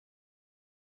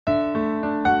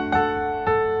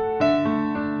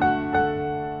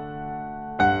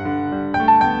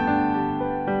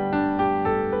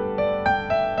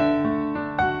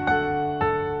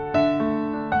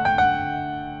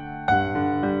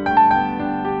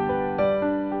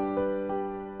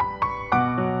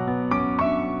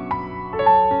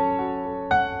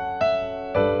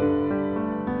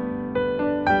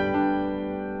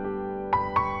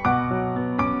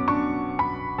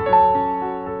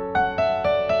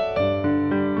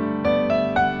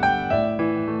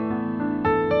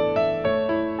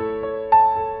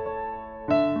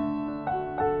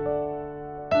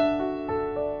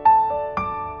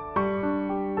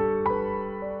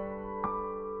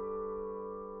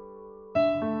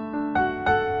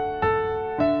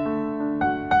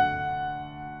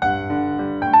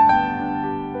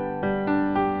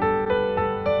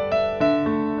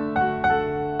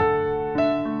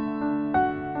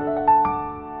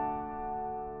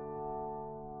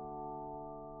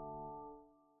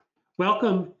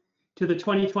Welcome to the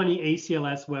 2020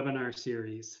 ACLS webinar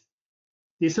series.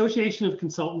 The Association of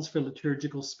Consultants for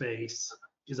Liturgical Space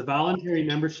is a voluntary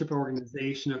membership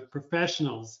organization of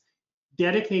professionals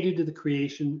dedicated to the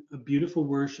creation of beautiful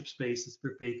worship spaces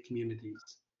for faith communities.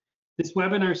 This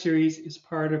webinar series is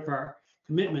part of our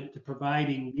commitment to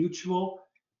providing mutual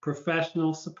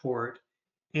professional support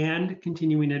and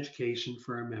continuing education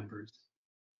for our members.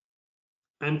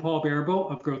 I'm Paul Barabo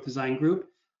of Growth Design Group.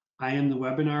 I am the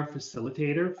webinar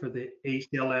facilitator for the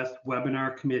ACLS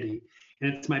Webinar Committee,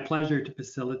 and it's my pleasure to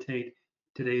facilitate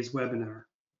today's webinar.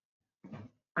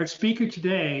 Our speaker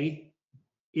today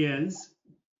is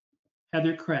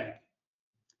Heather Craig.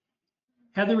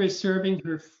 Heather is serving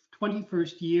her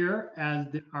 21st year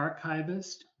as the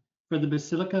Archivist for the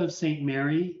Basilica of Saint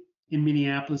Mary in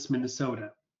Minneapolis,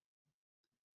 Minnesota.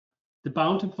 The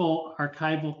bountiful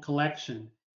archival collection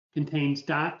contains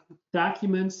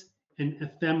documents and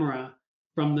ephemera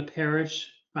from the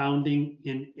parish founding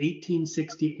in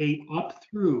 1868 up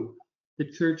through the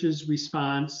church's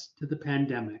response to the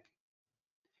pandemic.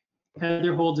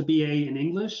 Heather holds a BA in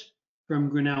English from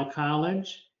Grinnell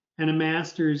College and a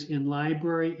master's in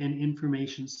library and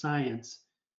information science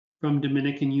from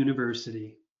Dominican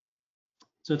University.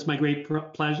 So it's my great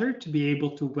pleasure to be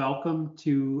able to welcome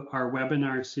to our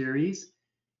webinar series,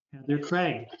 Heather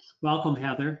Craig. Welcome,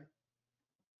 Heather.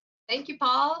 Thank you,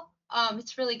 Paul.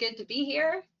 It's really good to be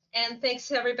here, and thanks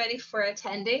to everybody for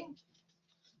attending.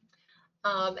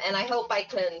 And I hope I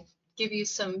can give you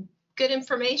some good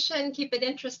information, keep it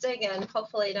interesting, and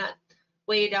hopefully not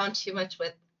weigh you down too much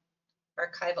with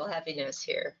archival heaviness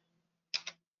here.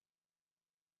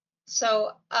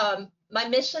 So my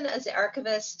mission as the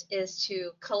archivist is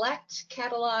to collect,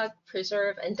 catalog,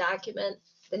 preserve, and document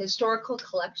the historical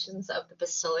collections of the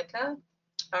Basilica,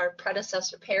 our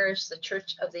predecessor parish, the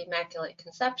Church of the Immaculate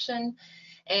Conception,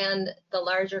 and the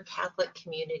larger Catholic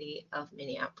community of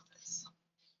Minneapolis.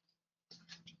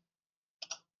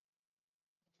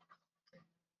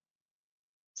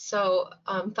 So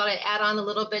thought I'd add on a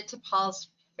little bit to Paul's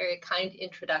very kind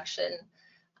introduction.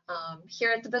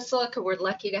 Here at the Basilica, we're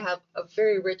lucky to have a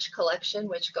very rich collection,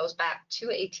 which goes back to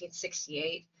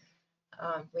 1868.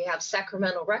 We have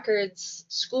sacramental records,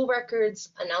 school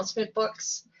records, announcement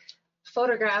books,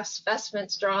 photographs,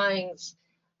 vestments, drawings,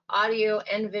 audio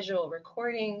and visual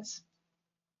recordings.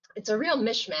 It's a real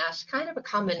mishmash, kind of a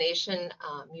combination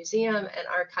museum and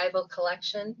archival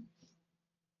collection.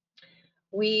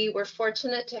 We were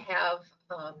fortunate to have,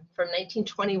 from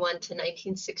 1921 to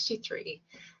 1963,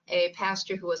 a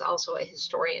pastor who was also a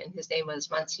historian. His name was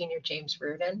Monsignor James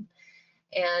Reardon.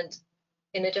 And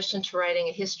in addition to writing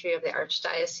a history of the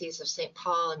Archdiocese of St.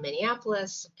 Paul and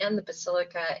Minneapolis and the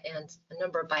Basilica and a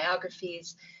number of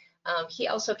biographies, he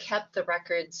also kept the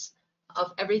records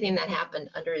of everything that happened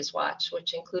under his watch,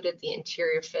 which included the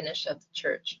interior finish of the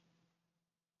church.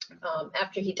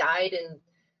 After he died in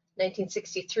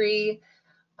 1963,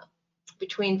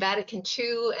 between Vatican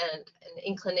II and an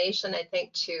inclination, I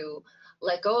think, to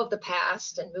let go of the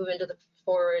past and move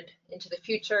forward into the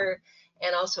future,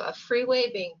 and also a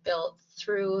freeway being built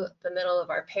through the middle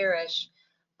of our parish,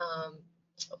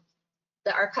 the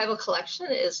archival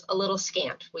collection is a little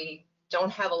scant. We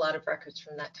don't have a lot of records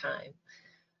from that time.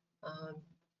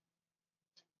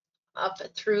 Up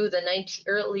through the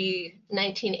early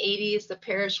 1980s, the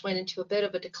parish went into a bit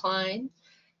of a decline,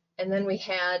 and then we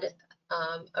had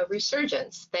a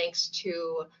resurgence thanks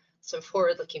to some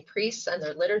forward-looking priests and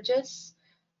their liturgists.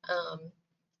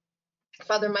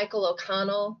 Father Michael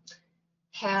O'Connell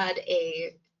had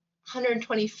a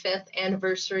 125th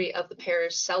anniversary of the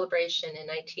parish celebration in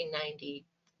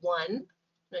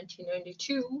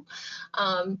 1992,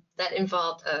 that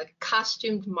involved a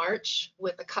costumed march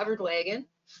with a covered wagon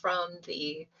from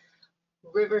the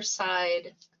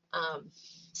Riverside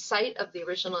site of the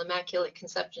original Immaculate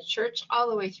Conception Church all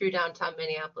the way through downtown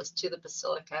Minneapolis to the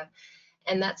Basilica.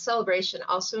 And that celebration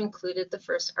also included the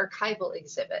first archival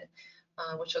exhibit,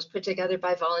 which was put together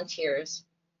by volunteers.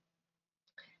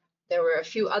 There were a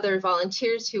few other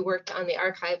volunteers who worked on the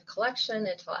archive collection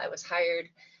until I was hired,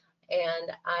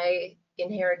 and I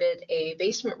inherited a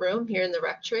basement room here in the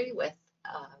rectory with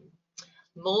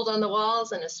mold on the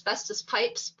walls and asbestos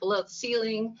pipes below the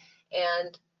ceiling,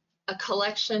 and a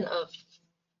collection of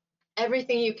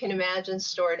everything you can imagine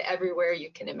stored everywhere you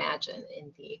can imagine,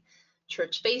 in the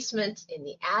church basement, in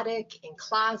the attic, in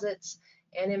closets,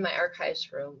 and in my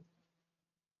archives room.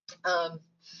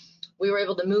 We were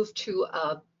able to move to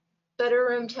a better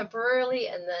room temporarily,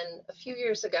 and then a few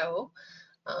years ago,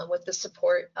 with the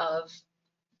support of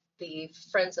the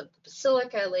Friends of the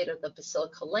Basilica, later the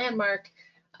Basilica Landmark,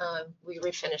 we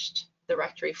refinished the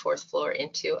rectory fourth floor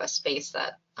into a space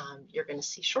that you're going to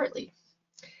see shortly.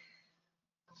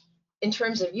 In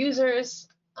terms of users,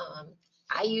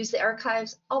 I use the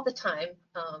archives all the time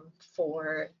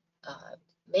for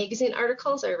magazine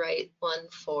articles. I write one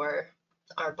for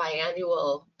our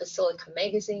biannual Basilica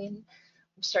magazine.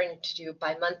 I'm starting to do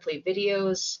bi-monthly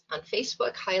videos on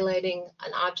Facebook highlighting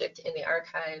an object in the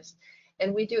archives.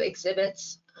 And we do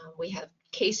exhibits. We have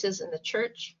cases in the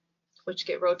church, which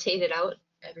get rotated out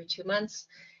every 2 months.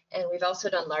 And we've also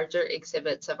done larger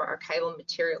exhibits of our archival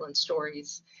material and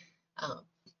stories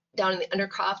down in the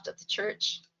undercroft of the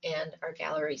church and our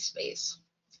gallery space.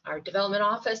 Our development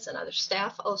office and other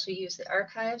staff also use the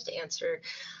archives to answer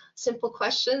simple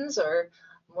questions or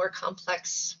more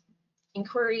complex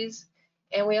inquiries.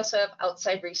 And we also have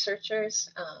outside researchers.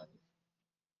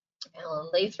 Alan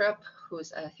Lathrop,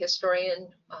 who's a historian,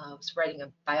 was writing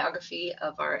a biography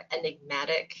of our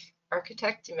enigmatic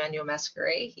architect, Emmanuel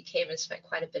Masqueret. He came and spent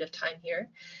quite a bit of time here.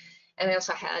 And I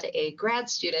also had a grad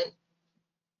student,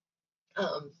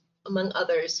 among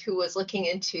others, who was looking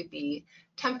into the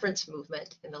temperance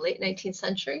movement in the late 19th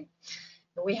century.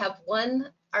 And we have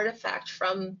one artifact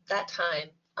from that time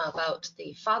about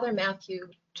the Father Matthew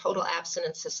Total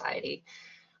Abstinence Society.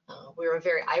 We were a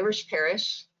very Irish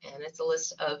parish, and it's a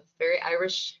list of very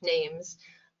Irish names,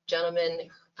 gentlemen,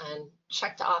 and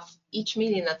checked off each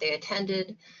meeting that they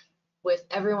attended with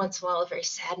every once in a while a very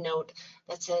sad note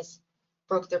that says,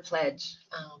 broke their pledge.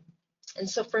 And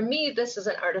so for me, this is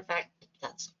an artifact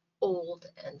that's old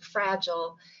and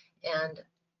fragile and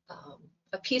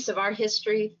a piece of our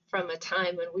history from a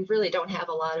time when we really don't have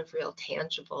a lot of real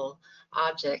tangible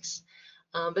objects.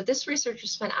 But this researcher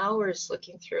spent hours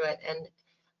looking through it and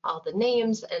all the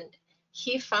names, and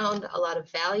he found a lot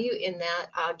of value in that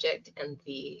object and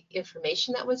the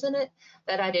information that was in it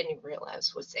that I didn't even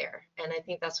realize was there. And I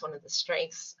think that's one of the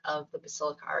strengths of the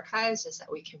Basilica Archives, is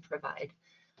that we can provide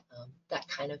that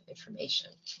kind of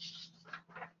information.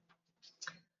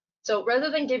 So rather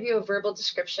than give you a verbal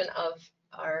description of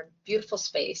our beautiful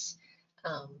space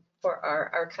for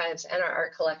our archives and our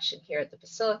art collection here at the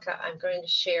Basilica, I'm going to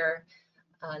share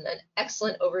an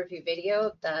excellent overview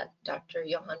video that Dr.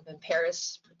 Johan van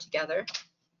Paris put together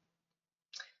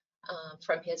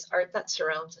from his Art That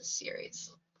Surrounds Us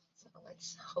series.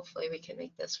 So hopefully we can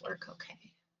make this work okay.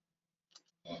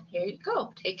 And here you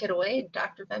go. Take it away,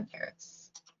 Dr. van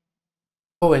Paris.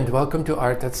 Hello and welcome to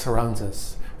Art That Surrounds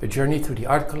Us, a journey through the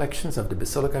art collections of the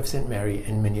Basilica of Saint Mary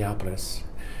in Minneapolis.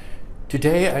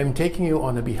 Today I'm taking you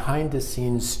on a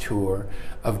behind-the-scenes tour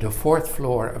of the fourth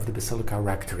floor of the Basilica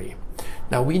Rectory.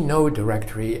 Now we know the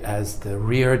rectory as the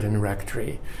Reardon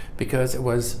Rectory because it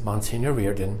was Monsignor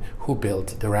Reardon who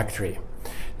built the rectory.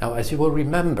 Now, as you will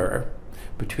remember,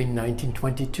 between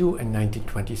 1922 and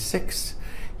 1926,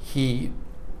 he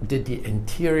did the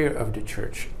interior of the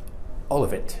church, all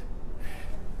of it.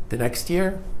 The next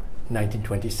year,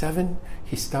 1927,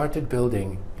 he started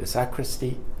building the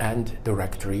sacristy and the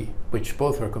rectory, which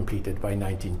both were completed by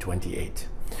 1928.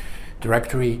 The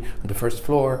rectory on the first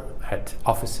floor had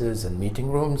offices and meeting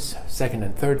rooms. Second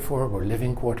and third floor were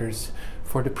living quarters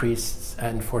for the priests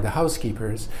and for the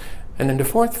housekeepers. And then the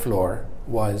fourth floor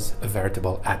was a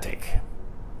veritable attic.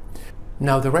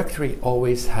 Now, the rectory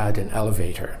always had an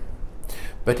elevator.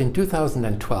 But in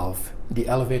 2012, the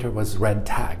elevator was red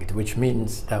tagged, which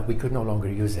means that we could no longer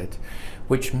use it,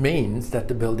 which means that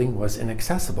the building was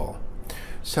inaccessible.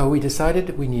 So we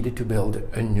decided we needed to build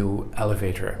a new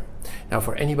elevator. Now,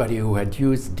 for anybody who had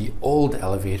used the old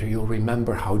elevator, you'll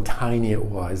remember how tiny it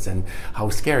was and how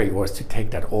scary it was to take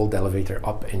that old elevator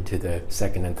up into the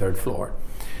second and third floor.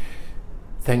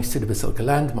 Thanks to the Basilica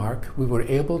Landmark, we were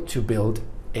able to build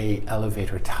an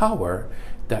elevator tower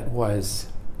that was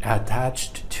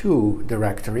attached to the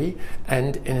rectory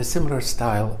and in a similar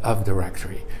style of the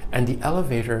rectory. And the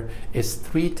elevator is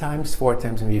 3 times, 4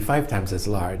 times, maybe 5 times as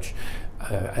large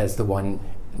as the one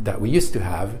that we used to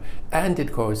have, and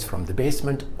it goes from the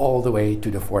basement all the way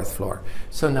to the fourth floor.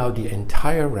 So now the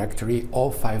entire rectory,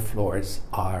 all 5 floors,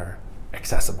 are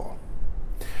accessible.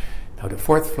 Now the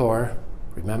fourth floor,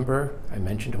 remember I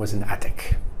mentioned, was an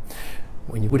attic.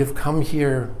 When you would have come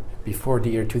here before the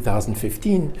year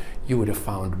 2015, you would have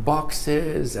found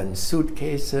boxes and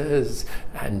suitcases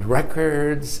and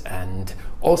records and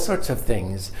all sorts of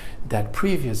things that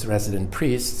previous resident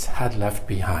priests had left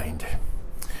behind.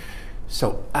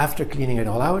 So after cleaning it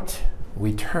all out,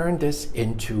 we turned this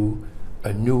into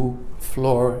a new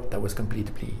floor that was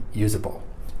completely usable,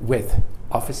 with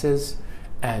offices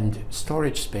and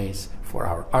storage space for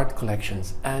our art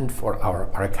collections and for our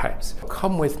archives.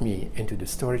 Come with me into the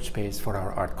storage space for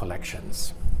our art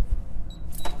collections.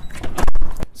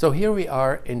 So here we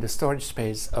are in the storage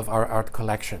space of our art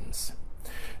collections.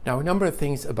 Now, a number of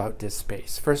things about this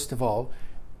space. First of all,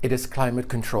 it is climate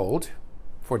controlled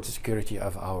for the security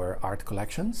of our art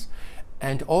collections.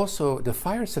 And also the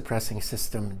fire suppressing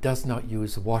system does not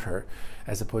use water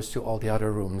as opposed to all the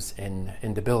other rooms in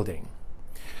the building.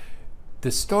 The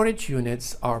storage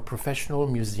units are professional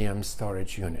museum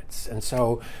storage units. And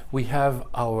so we have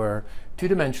our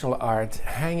two-dimensional art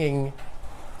hanging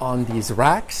on these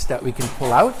racks that we can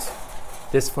pull out.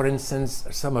 This, for instance,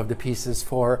 are some of the pieces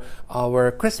for our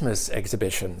Christmas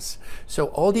exhibitions. So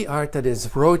all the art that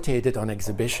is rotated on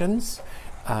exhibitions,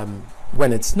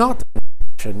 when it's not on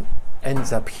exhibition,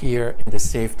 ends up here in the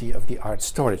safety of the art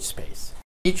storage space.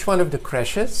 Each one of the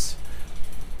creches,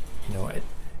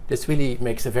 this really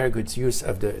makes a very good use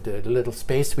of the little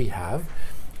space we have.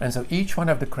 And so each one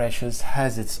of the creches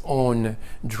has its own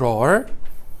drawer.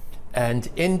 And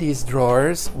in these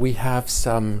drawers, we have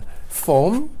some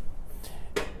foam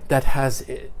that has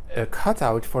a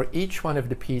cutout for each one of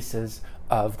the pieces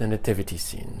of the nativity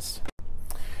scenes.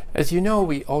 As you know,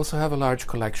 we also have a large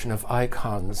collection of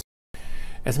icons.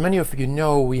 As many of you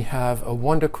know, we have a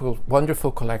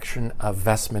wonderful collection of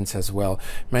vestments as well.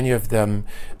 Many of them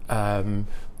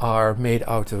are made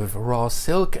out of raw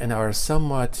silk and are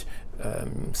somewhat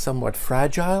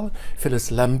fragile.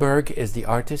 Phyllis Lemberg is the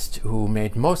artist who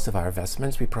made most of our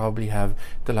vestments. We probably have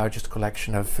the largest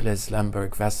collection of Phyllis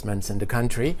Lemberg vestments in the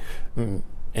country, in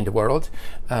the world.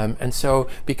 And so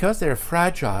because they're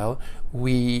fragile,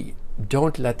 we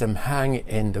don't let them hang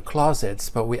in the closets,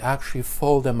 but we actually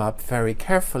fold them up very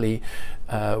carefully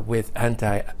with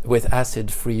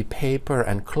acid-free paper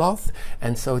and cloth,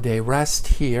 and so they rest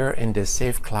here in this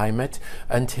safe climate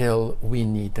until we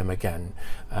need them again.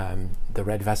 The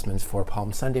red vestments for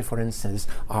Palm Sunday, for instance,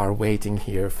 are waiting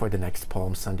here for the next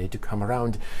Palm Sunday to come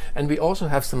around. And we also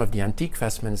have some of the antique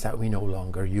vestments that we no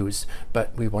longer use,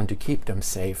 but we want to keep them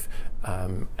safe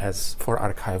as for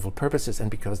archival purposes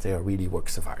and because they are really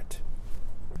works of art.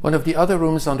 One of the other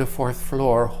rooms on the 4th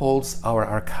floor holds our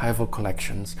archival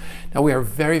collections. Now, we are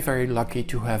very, very lucky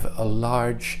to have a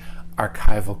large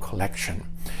archival collection.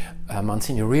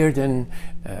 Monsignor Reardon,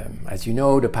 as you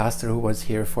know, the pastor who was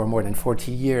here for more than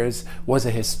 40 years, was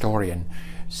a historian.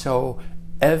 So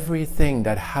everything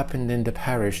that happened in the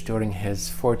parish during his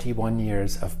 41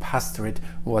 years of pastorate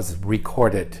was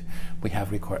recorded. We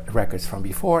have records from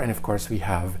before, and of course we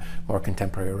have more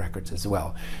contemporary records as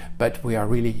well. But we are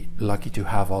really lucky to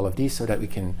have all of these so that we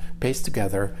can paste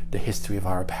together the history of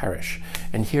our parish.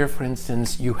 And here, for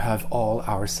instance, you have all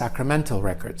our sacramental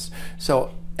records.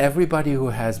 So everybody who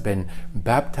has been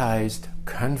baptized,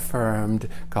 confirmed,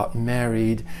 got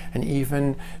married, and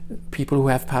even people who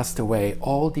have passed away,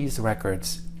 all these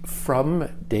records from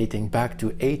dating back to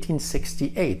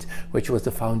 1868, which was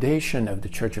the foundation of the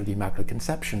Church of the Immaculate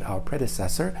Conception, our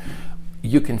predecessor,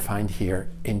 you can find here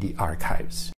in the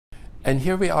archives. And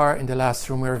here we are in the last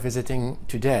room we're visiting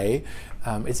today.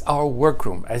 It's our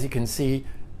workroom. As you can see,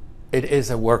 it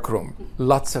is a workroom.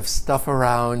 Lots of stuff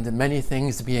around, many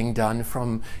things being done,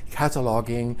 from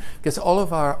cataloging, because all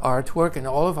of our artwork and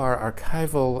all of our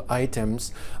archival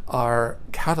items are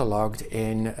cataloged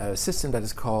in a system that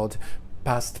is called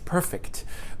Past Perfect,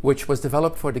 which was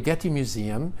developed for the Getty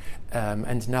Museum,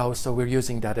 and now so we're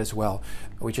using that as well,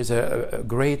 which is a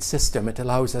great system. It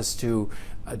allows us to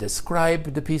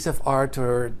describe the piece of art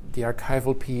or the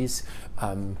archival piece,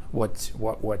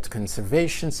 what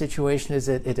conservation situation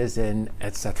it is in,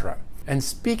 etc. And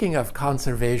speaking of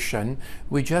conservation,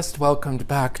 we just welcomed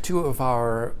back 2 of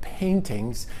our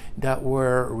paintings that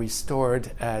were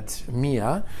restored at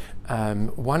MIA.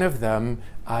 One of them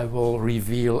I will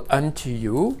reveal unto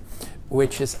you,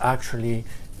 which is actually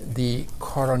the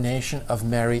coronation of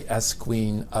Mary as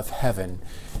Queen of Heaven.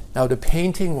 Now, the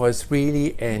painting was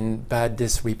really in bad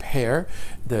disrepair.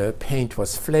 The paint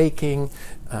was flaking,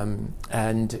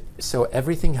 and so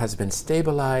everything has been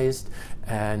stabilized,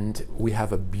 and we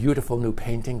have a beautiful new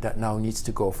painting that now needs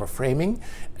to go for framing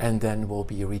and then will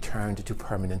be returned to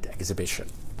permanent exhibition.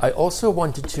 I also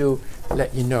wanted to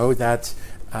let you know that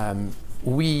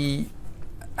we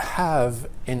have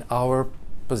in our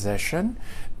possession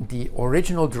the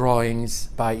original drawings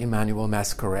by Emmanuel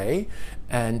Mascaret,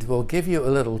 and we'll give you a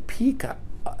little peek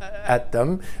at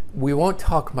them. We won't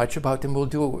talk much about them. We'll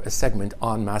do a segment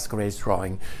on Mascaret's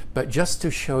drawing, but just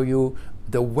to show you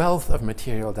the wealth of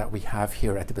material that we have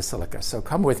here at the Basilica. So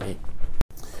come with me.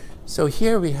 So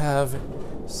here we have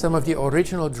some of the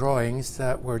original drawings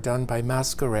that were done by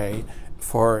Mascaret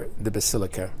for the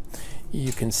Basilica.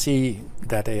 You can see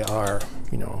that they are,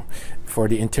 for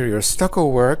the interior stucco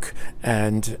work,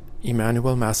 and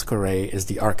Emmanuel Mascaret is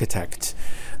the architect.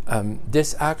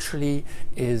 This actually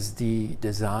is the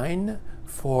design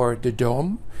for the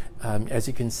dome. As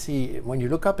you can see, when you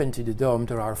look up into the dome,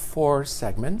 there are 4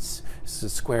 segments. It's a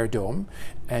square dome,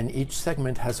 and each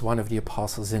segment has one of the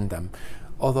apostles in them.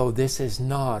 Although this is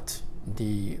not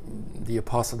the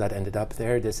apostle that ended up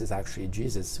there, this is actually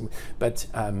Jesus. But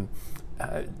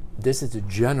this is the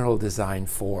general design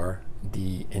for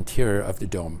the interior of the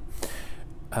dome.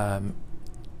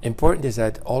 Important is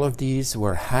that all of these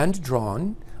were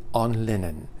hand-drawn on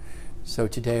linen. So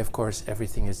today, of course,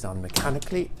 everything is done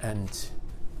mechanically and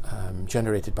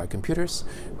generated by computers,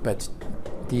 but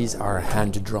these are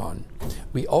hand-drawn.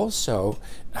 We also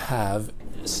have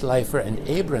Slifer and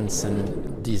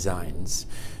Abramson designs.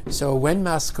 So when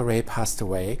Masqueret passed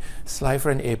away,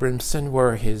 Slifer and Abramson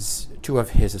were 2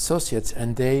 of his associates,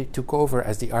 and they took over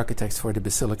as the architects for the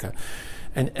basilica.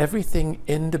 And everything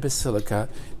in the basilica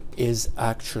is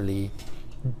actually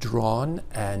drawn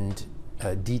and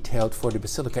detailed for the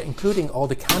basilica, including all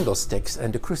the candlesticks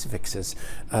and the crucifixes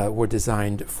were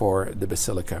designed for the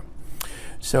basilica.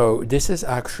 So this is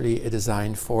actually a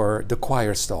design for the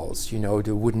choir stalls, you know,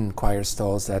 the wooden choir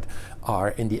stalls that are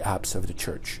in the apse of the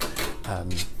church.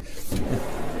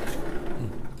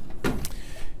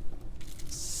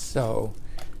 So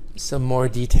some more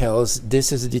details.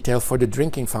 This is a detail for the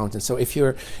drinking fountain. So if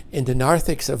you're in the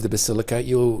narthex of the basilica,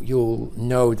 you'll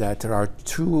know that there are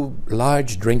 2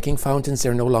 large drinking fountains.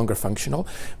 They're no longer functional,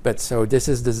 but so this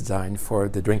is the design for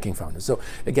the drinking fountain. So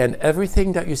again,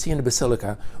 everything that you see in the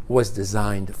basilica was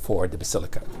designed for the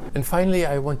basilica. And finally,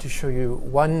 I want to show you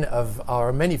one of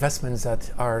our many vestments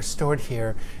that are stored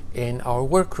here in our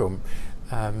workroom.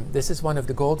 This is one of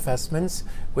the gold vestments,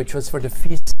 which was for the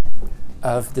Feast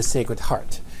of the Sacred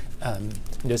Heart.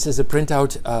 This is a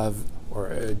printout of, or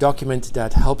a document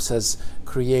that helps us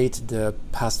create the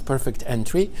past perfect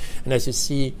entry. And as you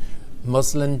see,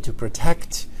 muslin to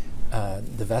protect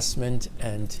the vestment,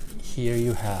 and here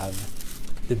you have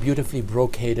the beautifully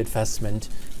brocaded vestment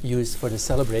used for the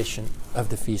celebration of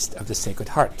the Feast of the Sacred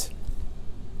Heart.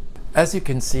 As you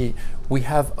can see, we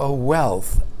have a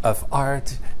wealth of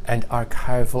art and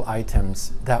archival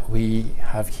items that we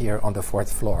have here on the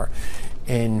 4th floor.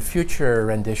 In future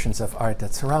renditions of Art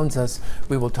That Surrounds Us,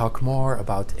 we will talk more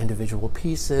about individual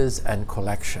pieces and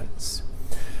collections.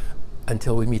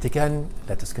 Until we meet again,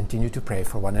 let us continue to pray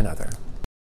for one another.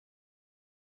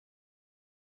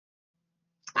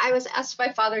 I was asked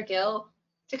by Father Gill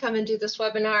to come and do this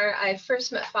webinar. I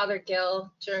first met Father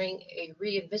Gill during a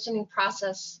re-envisioning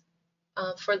process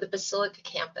for the Basilica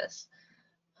campus.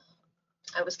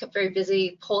 I was kept very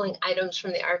busy pulling items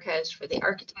from the archives for the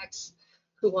architects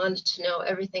who wanted to know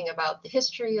everything about the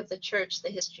history of the church, the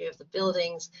history of the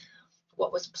buildings,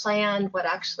 what was planned, what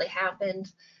actually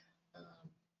happened.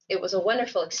 It was a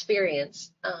wonderful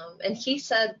experience. And he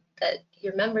said that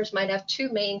your members might have 2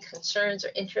 main concerns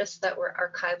or interests that were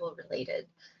archival related.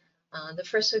 The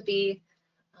first would be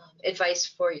advice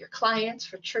for your clients,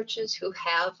 for churches who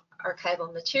have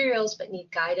archival materials but need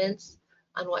guidance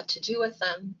on what to do with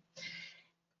them.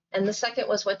 And the second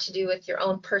was what to do with your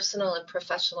own personal and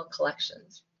professional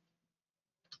collections.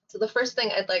 So the first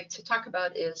thing I'd like to talk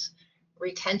about is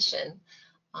retention.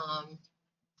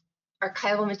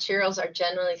 Archival materials are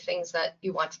generally things that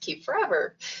you want to keep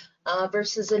forever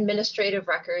versus administrative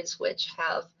records, which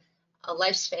have a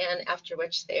lifespan after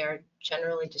which they are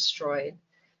generally destroyed.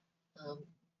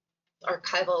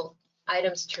 Archival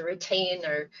items to retain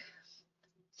are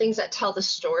things that tell the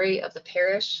story of the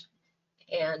parish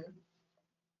and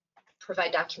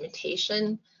provide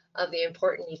documentation of the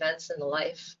important events in the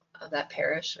life of that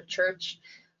parish or church.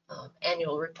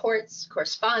 Annual reports,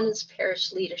 correspondence,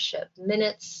 parish leadership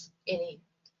minutes, any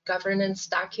governance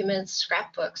documents,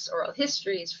 scrapbooks, oral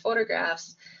histories,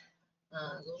 photographs,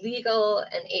 legal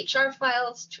and HR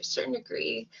files to a certain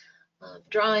degree,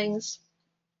 drawings.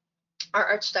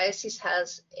 Our Archdiocese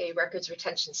has a records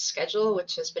retention schedule,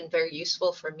 which has been very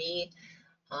useful for me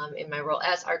in my role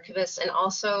as archivist and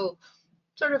also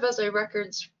sort of as a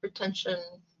records retention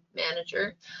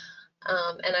manager.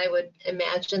 And I would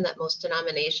imagine that most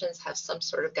denominations have some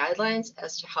sort of guidelines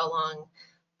as to how long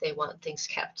they want things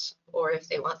kept, or if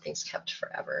they want things kept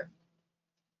forever.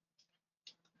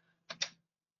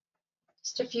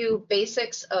 Just a few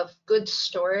basics of good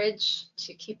storage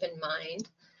to keep in mind.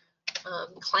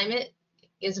 Climate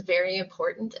is very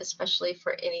important, especially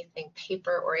for anything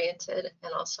paper-oriented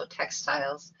and also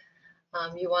textiles.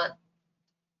 You want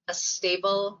a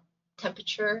stable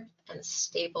temperature and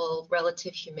stable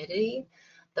relative humidity.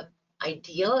 The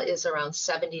ideal is around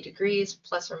 70 degrees,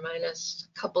 plus or minus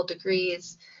a couple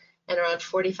degrees, and around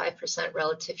 45%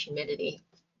 relative humidity.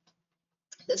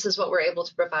 This is what we're able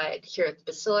to provide here at the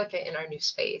Basilica in our new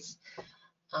space.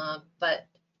 But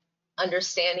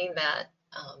understanding that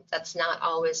that's not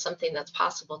always something that's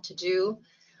possible to do,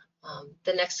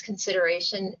 the next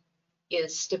consideration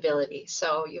is stability.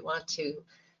 So you want to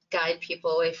guide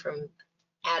people away from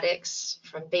attics,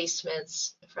 from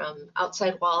basements, from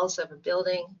outside walls of a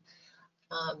building,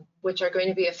 which are going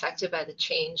to be affected by the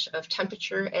change of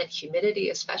temperature and humidity,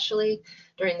 especially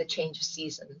during the change of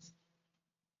seasons.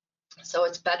 So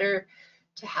it's better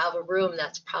to have a room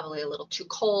that's probably a little too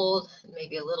cold,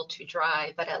 maybe a little too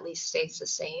dry, but at least stays the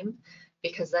same,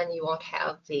 because then you won't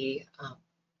have the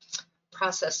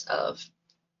process of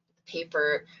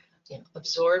paper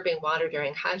absorbing water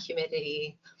during high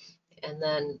humidity and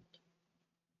then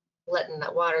letting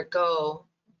that water go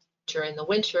during the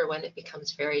winter when it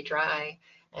becomes very dry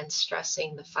and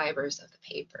stressing the fibers of the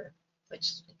paper,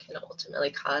 which can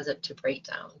ultimately cause it to break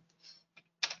down.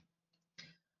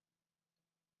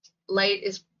 Light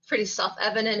is pretty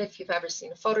self-evident if you've ever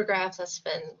seen a photograph that's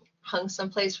been hung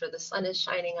someplace where the sun is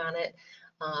shining on it.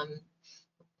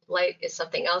 Light is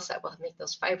something else that will make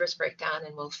those fibers break down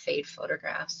and will fade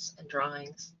photographs and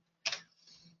drawings.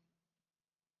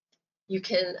 You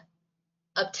can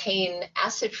obtain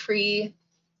acid-free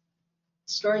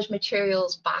storage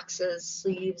materials, boxes,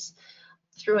 sleeves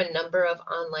through a number of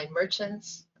online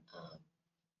merchants.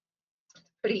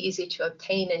 Pretty easy to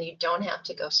obtain, and you don't have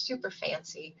to go super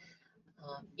fancy.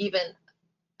 Even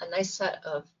a nice set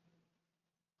of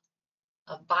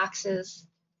boxes,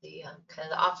 the kind of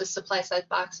the office supply size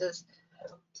boxes,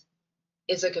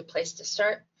 is a good place to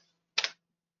start.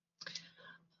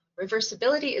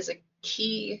 Reversibility is a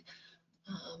key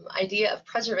idea of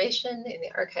preservation in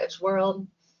the archives world.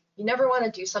 You never want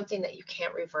to do something that you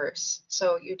can't reverse.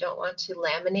 So you don't want to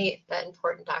laminate that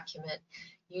important document.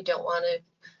 You don't want to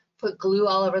put glue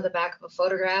all over the back of a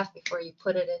photograph before you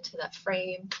put it into that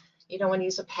frame. You don't want to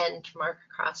use a pen to mark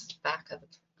across the back of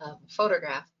a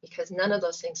photograph, because none of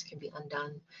those things can be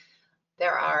undone.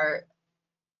 There are,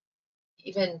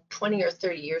 even 20 or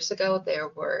 30 years ago, there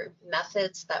were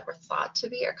methods that were thought to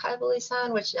be archivally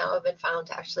sound, which now have been found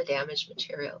to actually damage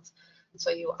materials. So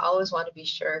you always want to be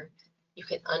sure you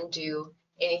can undo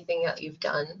anything that you've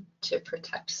done to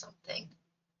protect something.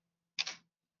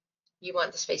 You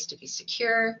want the space to be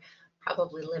secure,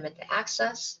 probably limit the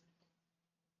access.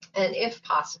 And if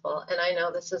possible, and I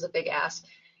know this is a big ask,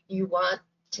 you want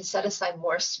to set aside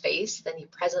more space than you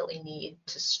presently need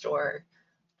to store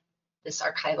this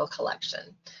archival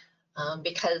collection,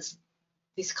 because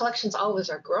these collections always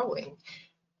are growing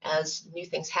as new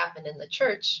things happen in the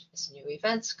church, as new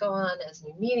events go on, as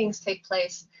new meetings take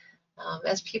place,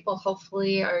 as people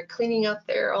hopefully are cleaning up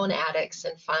their own attics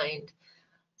and find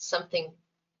something,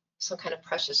 some kind of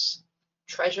precious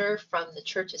treasure from the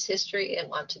church's history and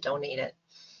want to donate it.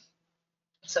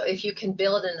 So if you can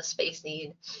build in the space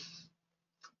need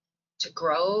to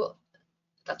grow,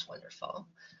 that's wonderful.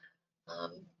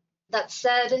 That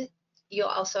said, they'll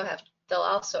also have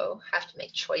to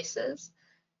make choices.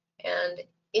 And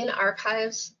in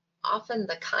archives, often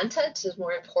the content is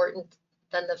more important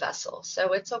than the vessel.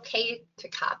 So it's okay to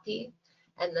copy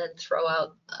and then throw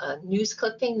out a news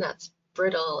clipping that's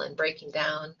brittle and breaking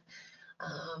down.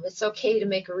 It's okay to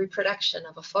make a reproduction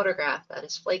of a photograph that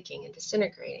is flaking and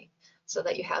disintegrating, so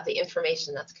that you have the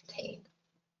information that's contained.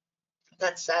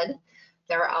 That said,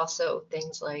 there are also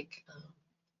things like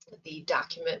the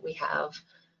document we have,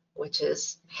 which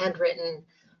is handwritten,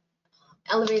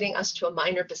 elevating us to a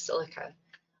minor basilica.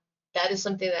 That is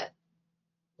something that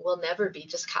will never be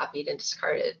just copied and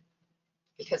discarded,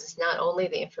 because it's not only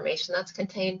the information that's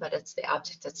contained, but it's the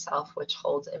object itself, which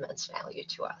holds immense value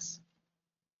to us.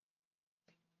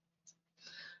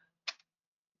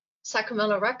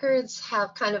 Sacramental records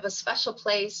have kind of a special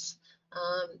place,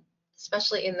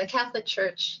 especially in the Catholic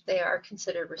Church. They are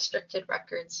considered restricted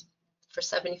records for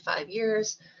 75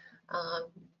 years.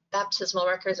 Baptismal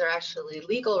records are actually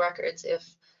legal records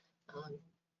if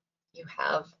you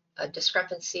have a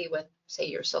discrepancy with, say,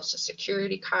 your Social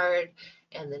Security card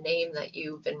and the name that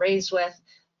you've been raised with.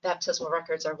 Baptismal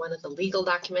records are one of the legal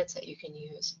documents that you can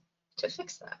use to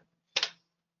fix that.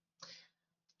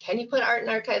 Can you put art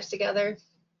and archives together?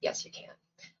 Yes, you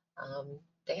can.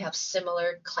 They have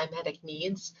similar climatic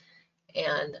needs,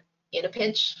 and in a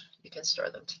pinch, you can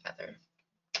store them together.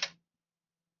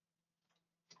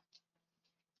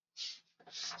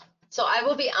 So I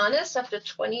will be honest, after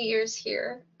 20 years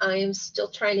here, I am still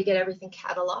trying to get everything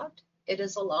cataloged. It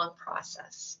is a long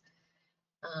process.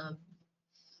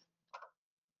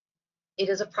 It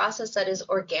is a process that is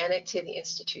organic to the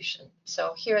institution.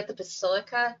 So here at the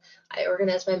Basilica, I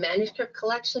organize my manuscript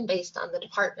collection based on the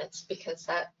departments, because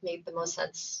that made the most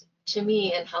sense to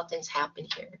me and how things happen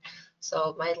here.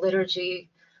 So my liturgy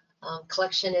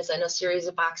collection is in a series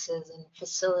of boxes and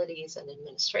facilities and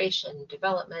administration and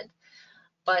development.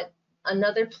 But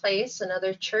another place,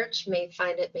 another church may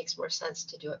find it makes more sense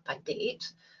to do it by date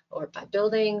or by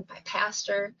building, by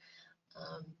pastor.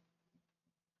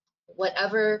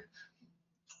 Whatever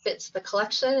fits the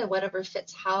collection and whatever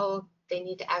fits how they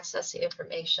need to access the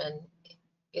information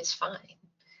is fine.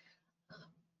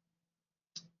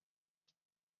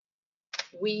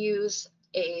 We use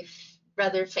a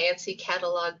rather fancy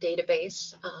catalog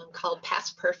database called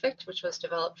Past Perfect, which was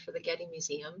developed for the Getty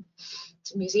Museum.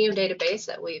 It's a museum database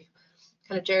that we've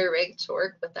kind of jerry-rigged to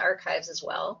work with the archives as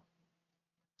well.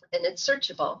 And it's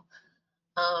searchable.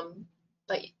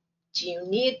 But do you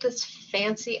need this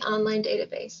fancy online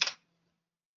database?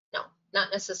 No, not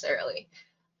necessarily.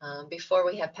 Before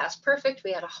we had Past Perfect,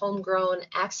 we had a homegrown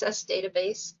access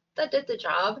database that did the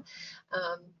job.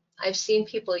 I've seen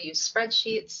people use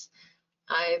spreadsheets.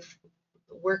 I've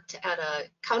worked at a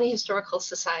county historical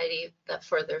society that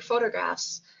for their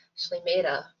photographs actually made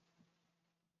a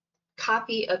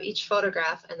copy of each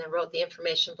photograph and then wrote the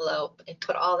information below and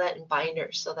put all that in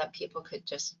binders so that people could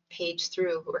just page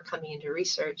through who were coming into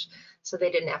research so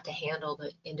they didn't have to handle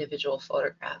the individual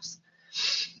photographs.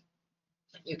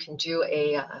 You can do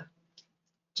a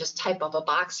just type of a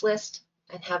box list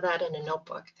and have that in a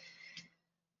notebook.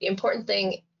 The important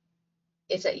thing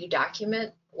is that you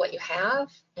document what you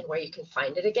have and where you can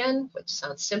find it again, which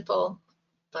sounds simple,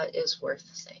 but is worth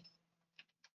saying.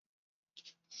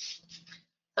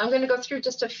 I'm going to go through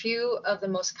just a few of the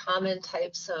most common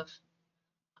types of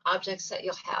objects that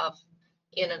you'll have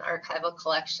in an archival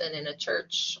collection in a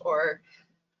church or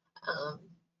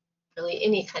really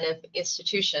any kind of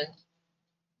institution.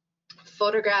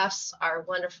 Photographs are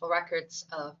wonderful records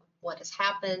of what has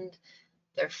happened.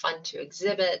 They're fun to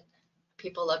exhibit.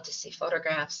 People love to see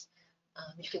photographs.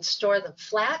 You can store them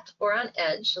flat or on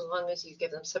edge as long as you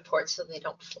give them support so they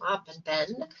don't flop and bend.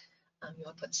 You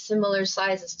want to put similar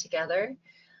sizes together.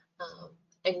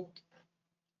 And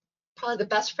probably the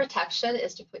best protection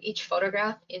is to put each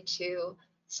photograph into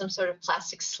some sort of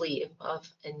plastic sleeve of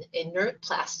an inert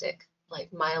plastic like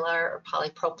mylar or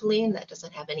polypropylene that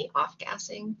doesn't have any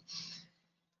off-gassing.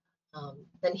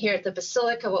 Then here at the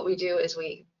Basilica, what we do is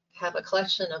we have a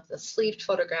collection of the sleeved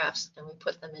photographs and we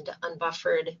put them into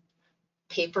unbuffered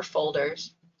paper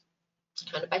folders,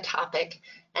 kind of by topic,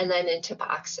 and then into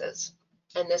boxes.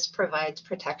 And this provides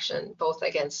protection both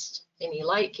against any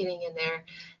light getting in there,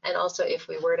 and also if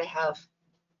we were to have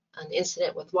an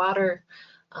incident with water,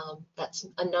 that's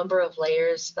a number of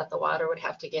layers that the water would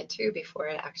have to get to before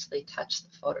it actually touched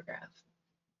the photograph.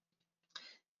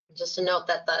 Just to note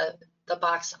that the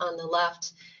box on the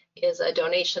left is a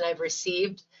donation I've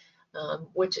received,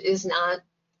 which is not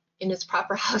in its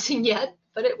proper housing yet,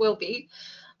 but it will be.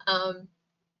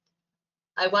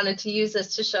 I wanted to use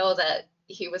this to show that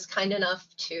he was kind enough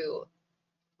to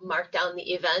mark down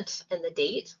the event and the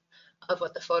date of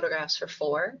what the photographs are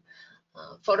for.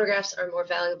 Photographs are a more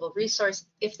valuable resource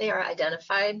if they are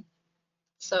identified.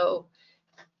 So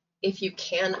if you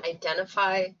can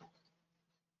identify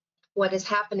what is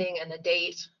happening and the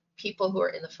date, people who are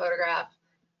in the photograph,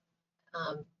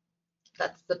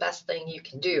 that's the best thing you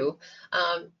can do.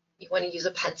 You want to use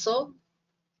a pencil.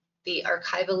 The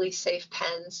archivally safe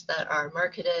pens that are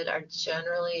marketed are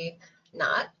generally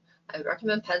not. I would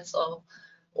recommend pencil.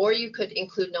 Or you could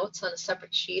include notes on a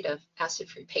separate sheet of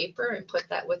acid-free paper and put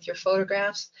that with your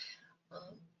photographs,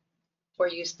 or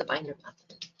use the binder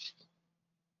method.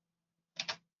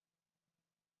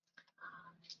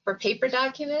 For paper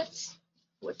documents,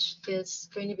 which is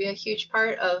going to be a huge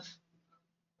part of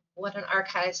what an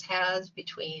archive has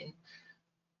between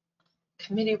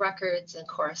committee records and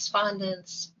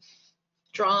correspondence,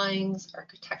 drawings,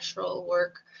 architectural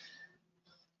work,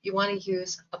 you want to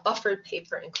use a buffered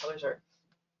paper enclosure.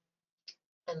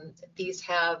 And these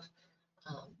have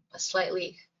a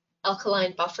slightly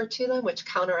alkaline buffer to them, which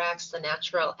counteracts the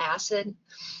natural acid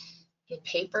in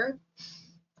paper.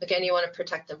 Again, you want to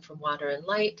protect them from water and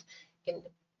light. And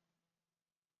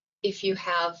if you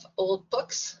have old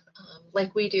books,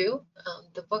 like we do,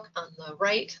 the book on the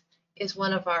right is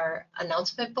one of our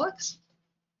announcement books,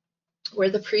 where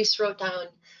the priest wrote down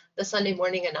the Sunday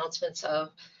morning announcements of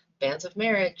banns of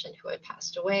marriage and who had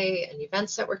passed away and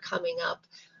events that were coming up.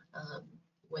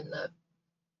 When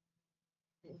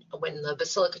the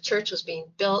Basilica Church was being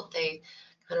built, they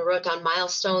kind of wrote down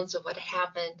milestones of what had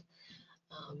happened.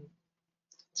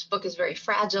 This book is very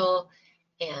fragile,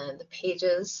 and the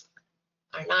pages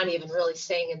are not even really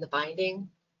staying in the binding.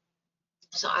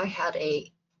 So I had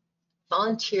a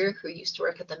volunteer who used to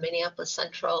work at the Minneapolis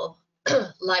Central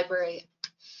Library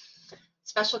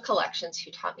special collections who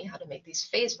taught me how to make these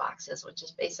phase boxes, which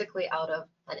is basically out of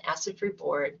an acid-free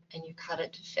board, and you cut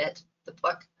it to fit the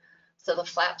book. So the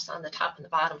flaps on the top and the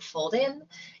bottom fold in,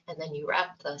 and then you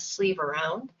wrap the sleeve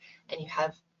around, and you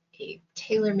have a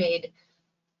tailor-made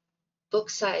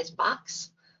book-size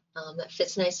box that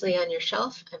fits nicely on your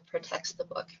shelf and protects the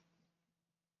book.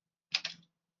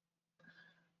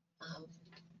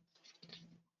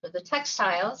 For the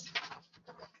textiles,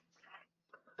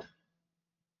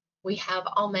 we have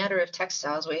all manner of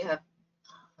textiles. We have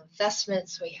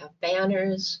vestments, we have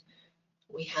banners,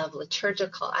 we have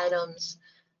liturgical items.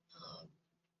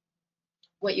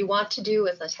 What you want to do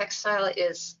with a textile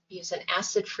is use an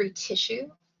acid-free tissue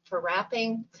for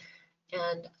wrapping,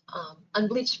 and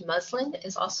unbleached muslin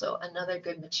is also another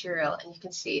good material. And you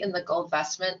can see in the gold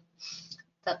vestment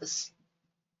that the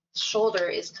shoulder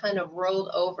is kind of rolled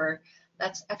over.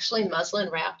 That's actually muslin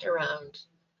wrapped around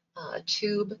a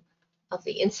tube of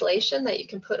the insulation that you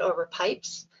can put over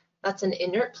pipes. That's an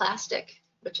inert plastic,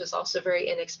 which is also very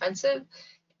inexpensive,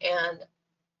 and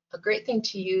a great thing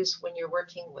to use when you're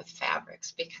working with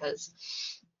fabrics, because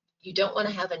you don't want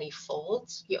to have any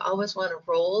folds. You always want to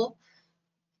roll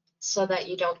so that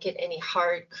you don't get any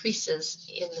hard creases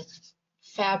in the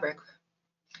fabric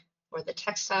or the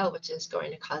textile, which is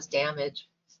going to cause damage.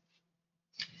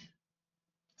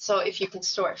 So if you can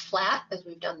store it flat, as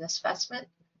we've done this vestment,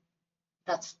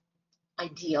 that's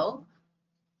ideal,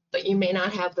 but you may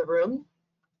not have the room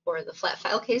or the flat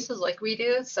file cases like we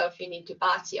do. So if you need to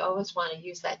box, you always want to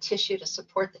use that tissue to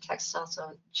support the textile so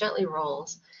it gently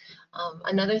rolls.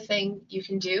 Another thing you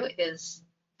can do is,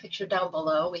 picture down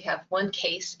below, we have one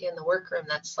case in the workroom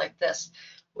that's like this,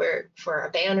 where for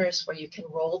our banners, where you can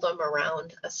roll them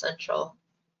around a central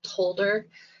holder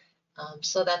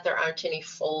so that there aren't any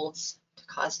folds to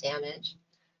cause damage.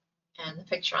 And the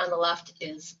picture on the left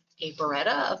is a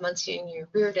Beretta of Monsignor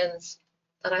Reardon's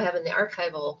that I have in the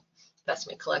archival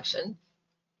vestment collection,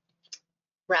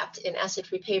 wrapped in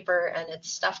acid-free paper, and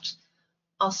it's stuffed,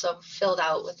 also filled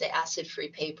out with the acid-free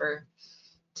paper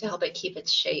to help it keep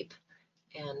its shape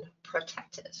and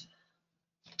protect it.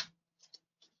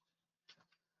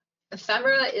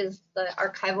 Ephemera is the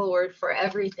archival word for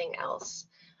everything else.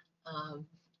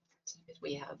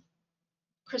 We have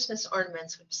Christmas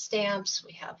ornaments, we have stamps,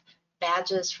 we have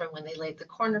badges from when they laid the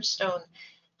cornerstone.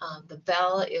 The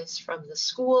bell is from the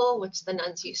school, which the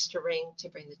nuns used to ring to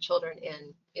bring the children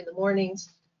in the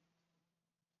mornings.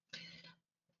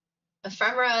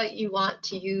 Ephemera, you want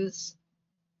to use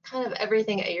kind of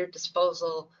everything at your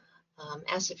disposal.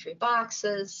 Acid-free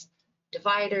boxes,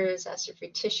 dividers,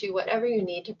 acid-free tissue, whatever you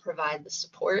need to provide the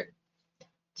support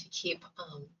to keep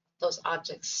those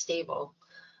objects stable.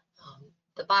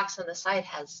 The box on the side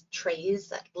has trays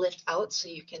that lift out so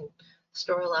you can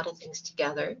store a lot of things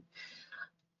together.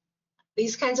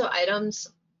 These kinds of items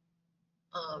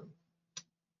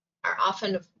are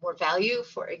often of more value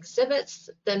for exhibits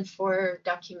than for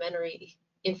documentary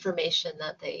information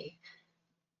that they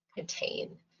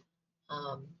contain.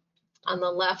 On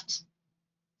the left,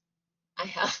 I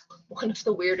have one of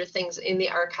the weirder things in the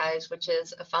archives, which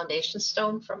is a foundation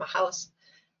stone from a house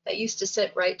that used to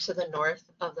sit right to the north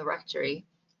of the rectory.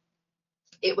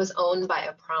 It was owned by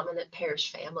a prominent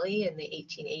parish family in the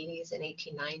 1880s and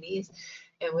 1890s.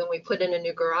 And when we put in a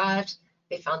new garage,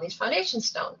 they found these foundation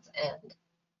stones, and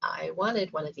I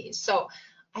wanted one of these. So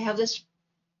I have this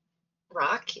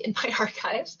rock in my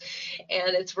archives,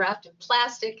 and it's wrapped in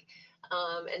plastic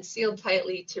and sealed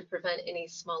tightly to prevent any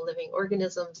small living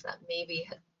organisms that maybe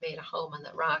had made a home on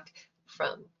the rock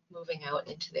from moving out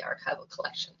into the archival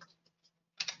collection.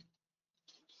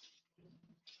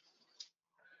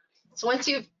 So once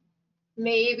you've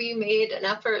maybe made an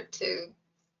effort to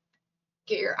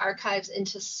get your archives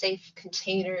into safe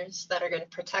containers that are going to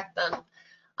protect them,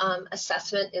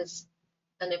 assessment is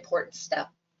an important step.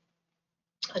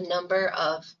 A number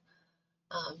of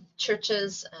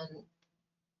churches and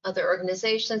other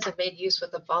organizations have made use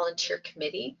with a volunteer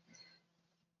committee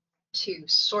to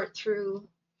sort through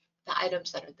the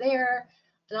items that are there,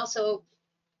 and also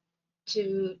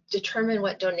to determine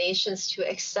what donations to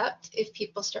accept if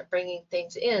people start bringing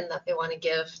things in that they want to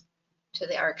give to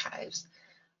the archives.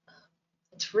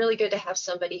 It's really good to have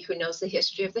somebody who knows the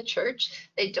history of the church.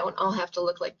 They don't all have to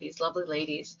look like these lovely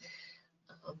ladies.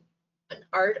 An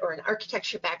art or an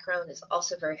architecture background is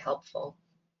also very helpful.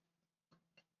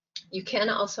 You can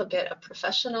also get a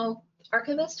professional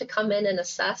archivist to come in and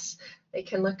assess. They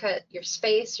can look at your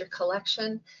space, your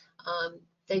collection.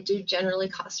 They do generally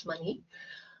cost money.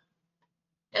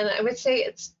 And I would say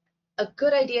it's a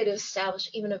good idea to establish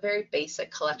even a very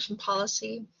basic collection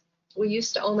policy. We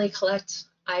used to only collect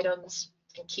items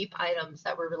and keep items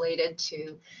that were related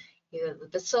to either the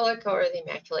Basilica or the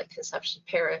Immaculate Conception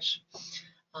Parish.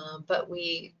 But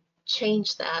we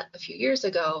changed that a few years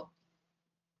ago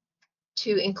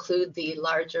to include the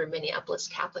larger Minneapolis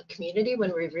Catholic community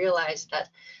when we realized that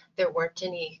there weren't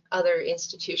any other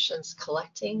institutions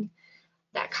collecting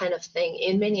that kind of thing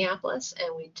in Minneapolis,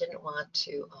 and we didn't want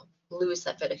to lose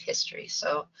that bit of history.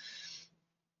 So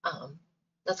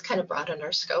that's kind of broadened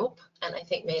our scope, and I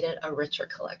think made it a richer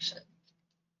collection.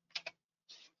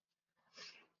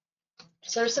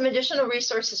 So there's some additional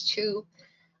resources too.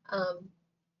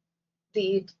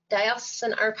 The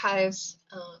diocesan archives,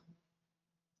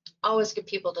 always good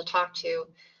people to talk to.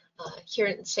 Here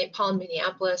in St. Paul and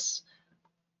Minneapolis,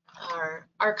 our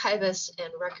archivists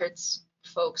and records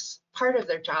folks, part of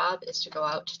their job is to go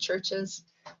out to churches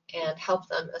and help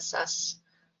them assess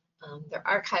their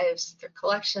archives, their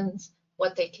collections,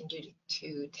 what they can do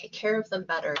to take care of them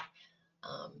better.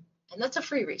 And that's a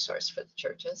free resource for the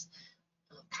churches.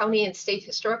 County and state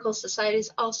historical societies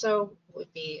also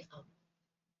would be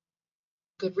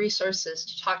good resources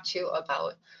to talk to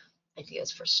about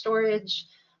ideas for storage.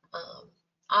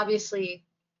 Obviously,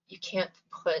 you can't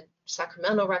put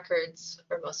sacramental records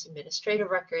or most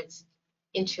administrative records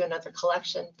into another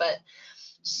collection, but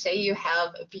say you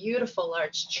have a beautiful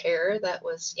large chair that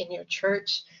was in your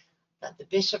church that the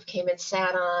bishop came and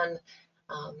sat on,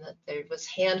 that there was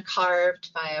hand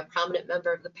carved by a prominent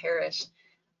member of the parish.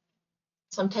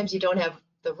 Sometimes you don't have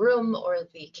the room or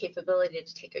the capability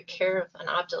to take good care of an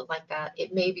object like that.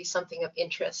 It may be something of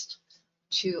interest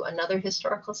to another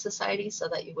historical society so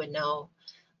that you would know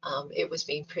it was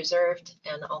being preserved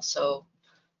and also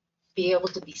be able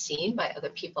to be seen by other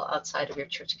people outside of your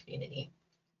church community.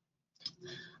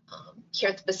 Here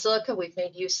at the Basilica, we've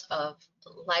made use of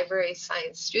library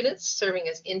science students serving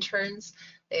as interns.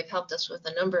 They've helped us with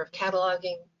a number of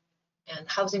cataloging and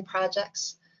housing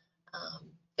projects.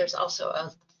 There's also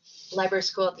a library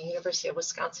school at the University of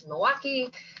Wisconsin-Milwaukee,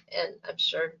 and I'm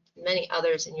sure many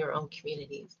others in your own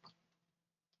communities.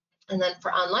 And then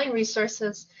for online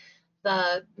resources,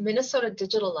 the Minnesota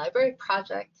Digital Library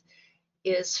Project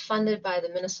is funded by the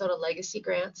Minnesota Legacy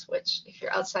Grants, which if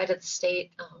you're outside of the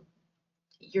state,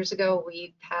 years ago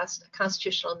we passed a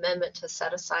constitutional amendment to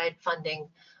set aside funding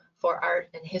for art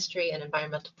and history and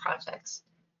environmental projects.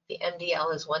 The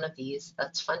MDL is one of these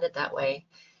that's funded that way.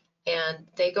 And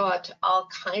they go out to all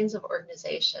kinds of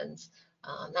organizations,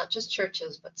 not just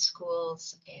churches, but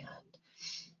schools and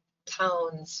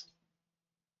towns,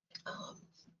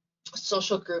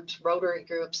 social groups, Rotary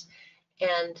groups,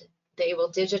 and they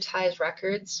will digitize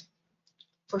records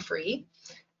for free.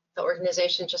 The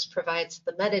organization just provides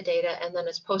the metadata and then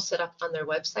it's posted up on their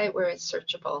website where it's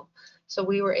searchable. So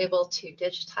we were able to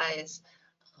digitize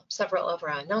several of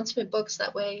our announcement books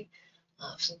that way,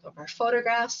 some of our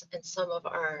photographs, and some of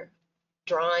our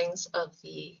drawings of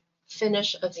the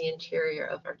finish of the interior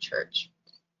of our church.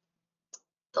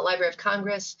 The Library of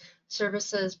Congress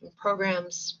Services and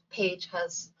Programs page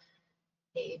has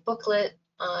a booklet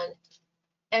on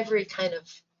every kind of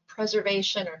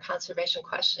preservation or conservation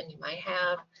question you might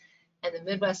have. And the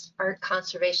Midwest Art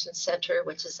Conservation Center,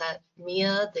 which is at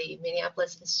MIA, the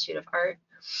Minneapolis Institute of Art,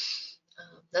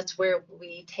 that's where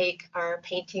we take our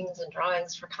paintings and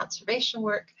drawings for conservation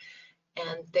work,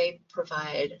 and they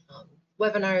provide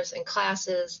webinars and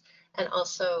classes and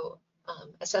also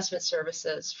assessment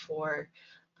services for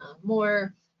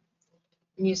more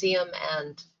museum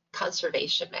and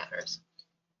conservation matters.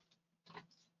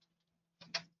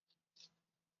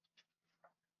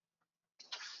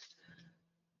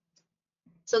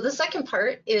 So the second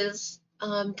part is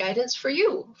guidance for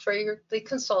you, for the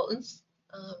consultants.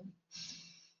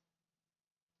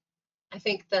 I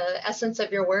think the essence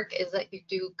of your work is that you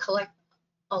do collect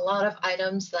a lot of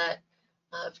items that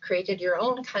have created your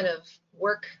own kind of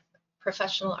work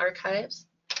professional archives.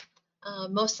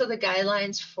 Most of the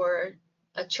guidelines for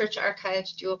a church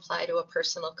archives do apply to a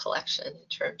personal collection in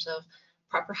terms of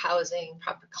proper housing,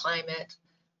 proper climate,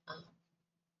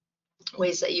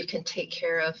 ways that you can take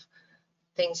care of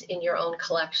things in your own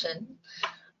collection.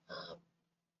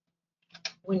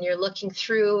 When you're looking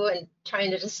through and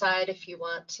trying to decide if you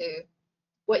want to,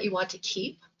 what you want to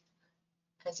keep,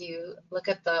 as you look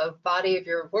at the body of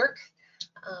your work,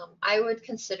 I would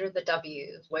consider the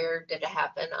W's. Where did it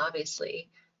happen, obviously,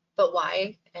 but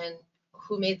why and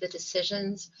who made the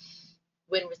decisions?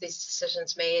 When were these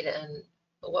decisions made and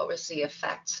what was the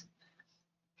effect?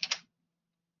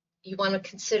 You want to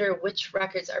consider which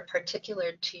records are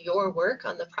particular to your work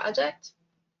on the project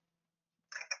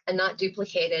and not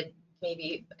duplicated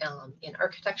maybe in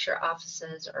architecture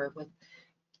offices or with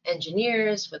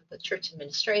engineers, with the church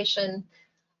administration.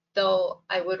 though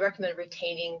I would recommend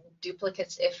retaining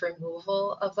duplicates if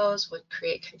removal of those would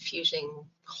create confusing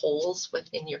holes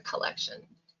within your collection.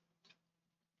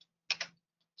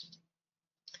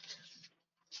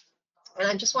 And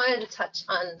I just wanted to touch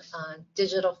on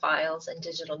digital files and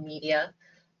digital media.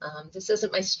 This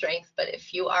isn't my strength, but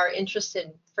if you are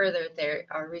interested further, there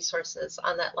are resources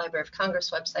on that Library of Congress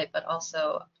website, but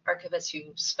also archivists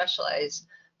who specialize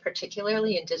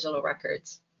particularly in digital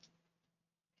records.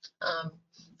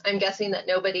 I'm guessing that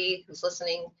nobody who's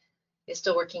listening is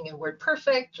still working in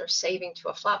WordPerfect or saving to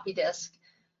a floppy disk.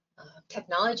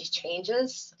 Technology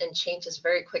changes and changes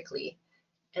very quickly,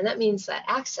 and that means that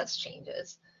access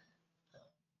changes.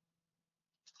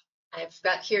 I've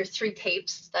got here 3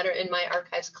 tapes that are in my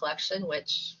archives collection,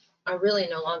 which are really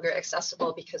no longer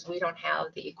accessible because we don't have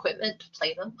the equipment to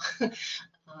play them.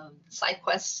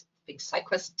 SideQuest, big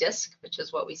SideQuest disc, which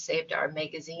is what we saved our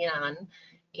magazine on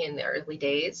in the early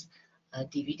days, a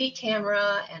DVD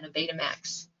camera, and a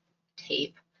Betamax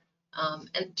tape.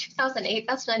 And 2008,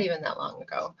 that's not even that long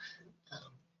ago.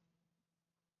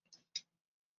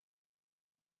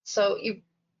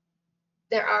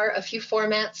 There are a few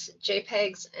formats,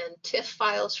 JPEGs and TIFF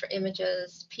files for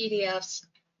images, PDFs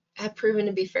have proven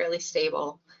to be fairly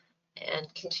stable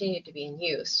and continue to be in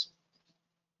use.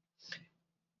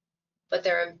 But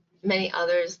there are many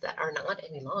others that are not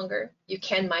any longer. You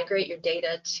can migrate your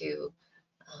data to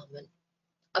an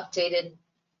updated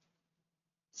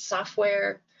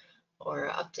software or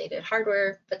updated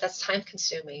hardware, but that's time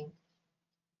consuming.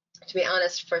 To be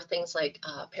honest, for things like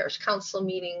parish council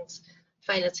meetings,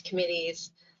 finance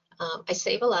committees, I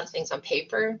save a lot of things on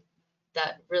paper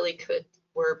that really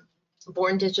were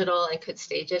born digital and could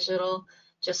stay digital,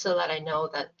 just so that I know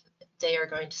that they are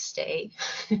going to stay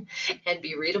and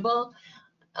be readable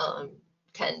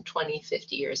 10, 20,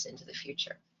 50 years into the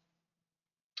future.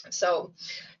 So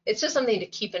it's just something to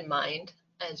keep in mind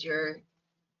as you're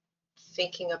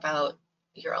thinking about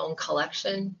your own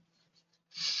collection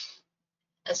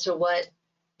as to what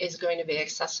is going to be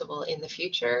accessible in the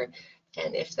future.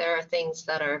 And if there are things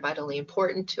that are vitally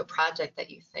important to a project that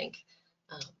you think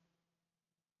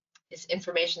is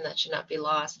information that should not be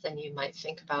lost, then you might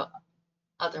think about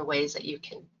other ways that you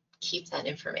can keep that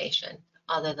information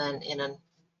other than in a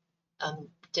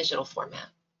digital format.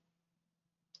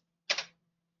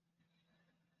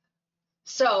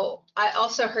 So I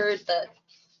also heard that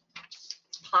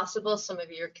possible some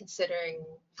of you are considering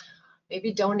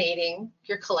maybe donating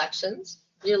your collections.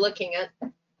 You're looking at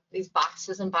these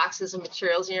boxes and boxes of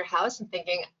materials in your house and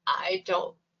thinking, I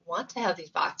don't want to have these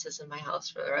boxes in my house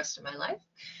for the rest of my life.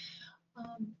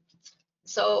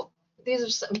 So these are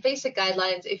some basic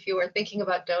guidelines if you are thinking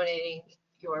about donating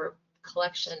your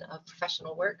collection of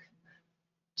professional work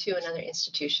to another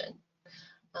institution.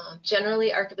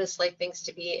 Generally, archivists like things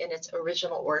to be in its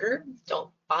original order. Don't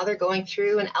bother going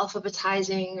through and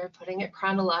alphabetizing or putting it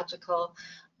chronological.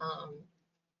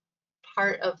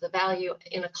 Part of the value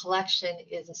in a collection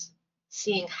is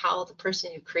seeing how the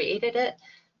person who created it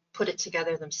put it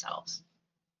together themselves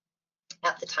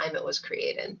at the time it was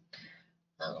created.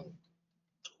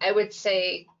 I would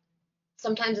say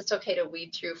sometimes it's okay to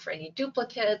weed through for any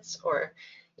duplicates, or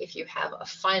if you have a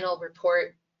final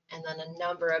report and then a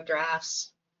number of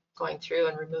drafts, going through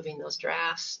and removing those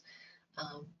drafts.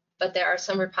 But there are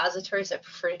some repositories that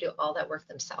prefer to do all that work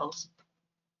themselves.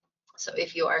 So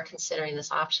if you are considering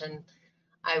this option,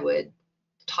 I would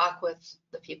talk with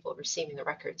the people receiving the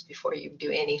records before you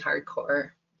do any hardcore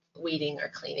weeding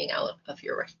or cleaning out of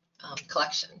your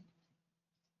collection.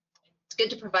 It's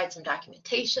good to provide some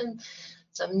documentation,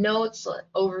 some notes, an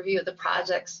overview of the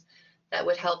projects that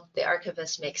would help the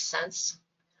archivist make sense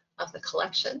of the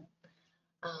collection.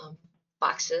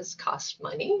 Boxes cost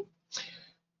money.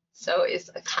 So it's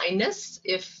a kindness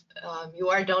if you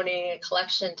are donating a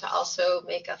collection to also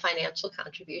make a financial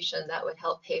contribution that would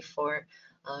help pay for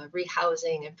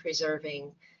rehousing and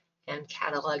preserving and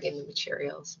cataloging the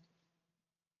materials.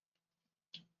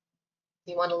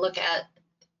 You want to look at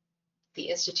the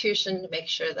institution to make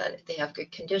sure that they have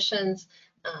good conditions,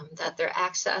 that their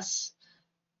access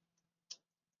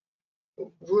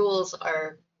rules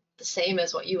are the same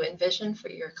as what you envision for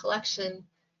your collection.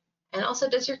 And also,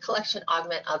 does your collection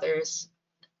augment others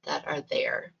that are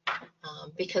there?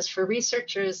 Because for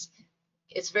researchers,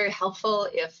 it's very helpful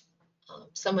if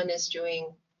someone is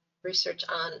doing research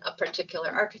on a particular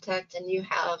architect and you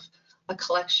have a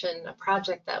collection, a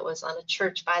project that was on a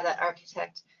church by that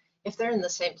architect. If they're in the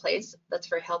same place, that's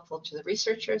very helpful to the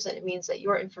researchers, and it means that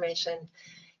your information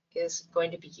is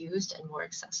going to be used and more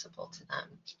accessible to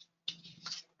them.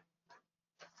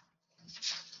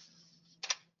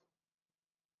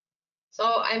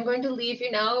 So I'm going to leave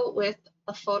you now with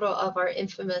a photo of our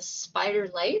infamous spider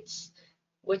lights,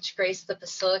 which graced the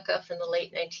Basilica from the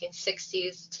late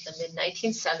 1960s to the mid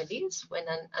 1970s, when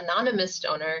an anonymous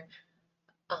donor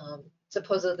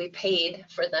supposedly paid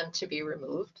for them to be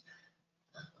removed.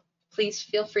 Please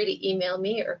feel free to email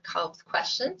me or call with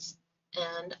questions,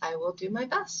 and I will do my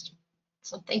best.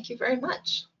 So thank you very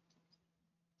much.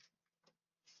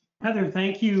 Heather,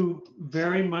 thank you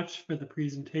very much for the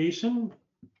presentation.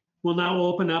 We'll now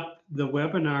open up the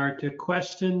webinar to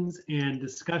questions and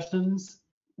discussions.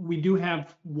 We do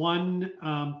have one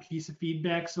piece of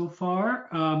feedback so far.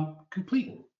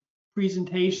 Complete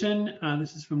presentation.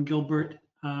 This is from Gilbert,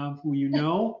 who you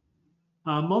know.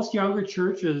 Most younger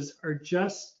churches are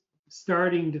just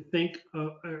starting to think,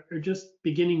 or just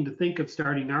beginning to think of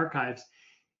starting archives.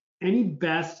 Any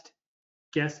best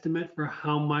guesstimate for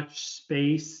how much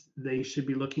space they should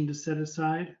be looking to set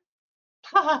aside?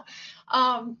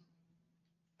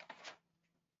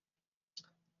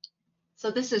 So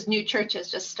this is new churches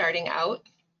just starting out.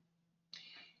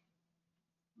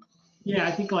 Yeah,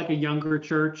 I think like a younger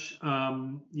church,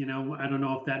 you know, I don't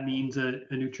know if that means a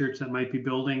new church that might be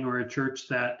building, or a church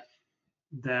that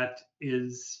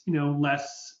is, you know,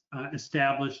 less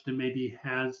established and maybe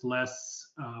has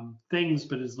less things,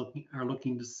 but are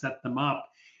looking to set them up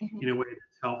in a way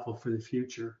that's helpful for the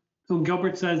future. So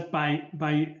Gilbert says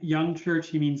by young church,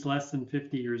 he means less than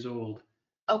 50 years old.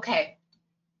 Okay,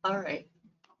 all right.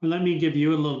 Well, let me give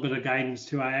you a little bit of guidance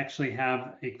too. I actually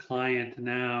have a client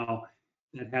now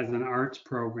that has an arts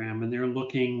program, and they're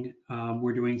looking,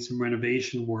 we're doing some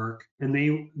renovation work, and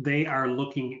they are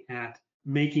looking at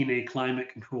making a climate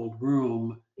controlled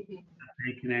room that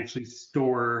they can actually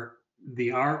store the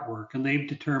artwork, and they've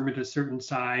determined a certain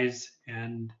size,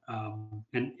 and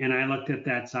I looked at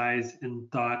that size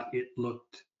and thought it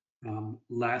looked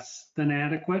less than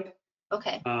adequate.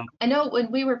 Okay. I know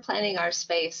when we were planning our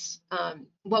space,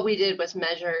 what we did was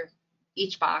measure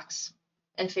each box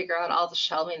and figure out all the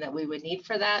shelving that we would need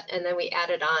for that. And then we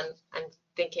added on, I'm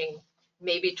thinking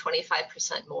maybe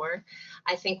 25% more.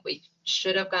 I think we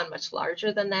should have gone much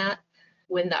larger than that.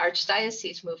 When the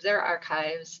Archdiocese moved their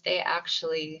archives, they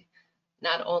actually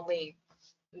not only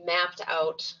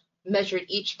measured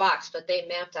each box, but they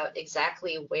mapped out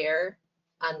exactly where,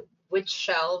 on which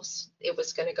shelves it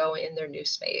was going to go in their new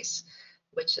space,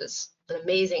 which is an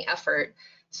amazing effort,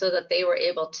 so that they were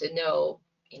able to know,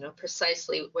 you know,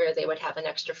 precisely where they would have an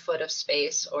extra foot of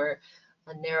space or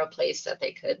a narrow place that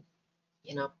they could,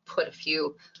 you know, put a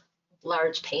few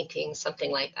large paintings,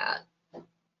 something like that.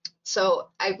 So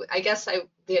I guess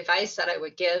the advice that I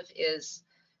would give is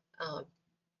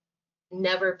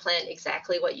never plan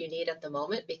exactly what you need at the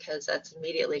moment, because that's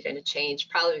immediately going to change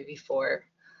probably before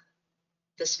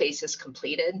the space is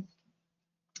completed.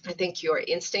 I think your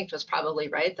instinct was probably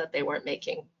right that they weren't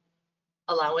making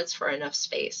allowance for enough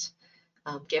space,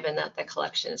 given that the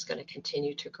collection is going to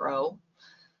continue to grow.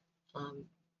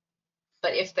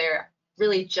 But if they're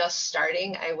really just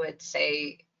starting, I would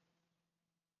say,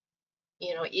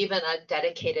 you know, even a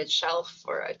dedicated shelf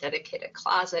or a dedicated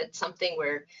closet, something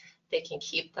where they can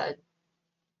keep the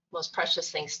most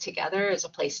precious things together, is a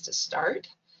place to start.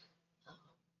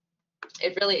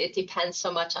 It depends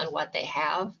so much on what they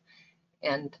have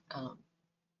and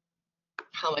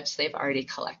how much they've already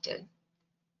collected.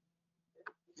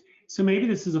 So maybe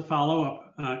this is a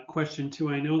follow-up question too.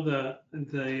 I know the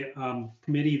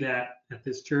committee that at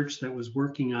this church that was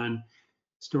working on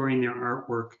storing their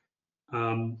artwork,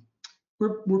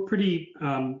 we're pretty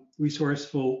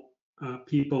resourceful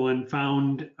people, and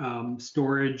found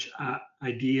storage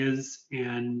ideas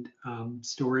and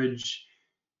storage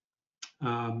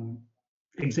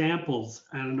examples.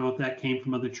 I don't know if that came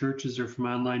from other churches or from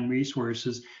online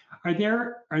resources. Are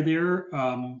there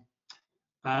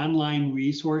online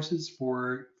resources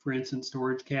for instance,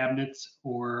 storage cabinets,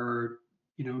 or,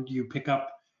 you know, do you pick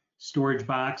up storage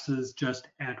boxes just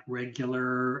at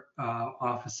regular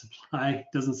office supply?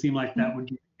 Doesn't seem like that would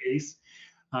be the case.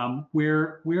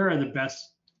 Where are the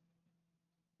best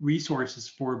resources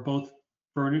for both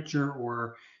furniture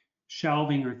or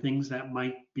shelving, or things that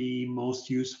might be most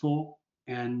useful,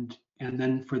 and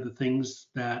then for the things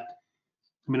that,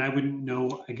 I mean, I wouldn't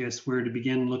know, I guess, where to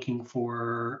begin looking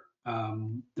for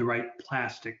the right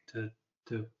plastic to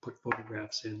put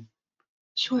photographs in.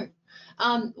 Sure.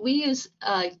 We use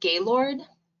Gaylord,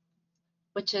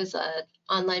 which is an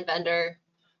online vendor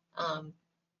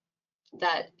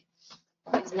that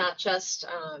is not just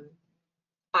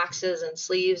boxes and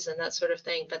sleeves and that sort of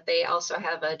thing, but they also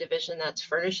have a division that's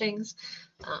furnishings.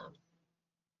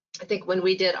 I think when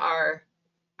we did our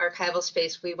archival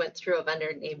space, we went through a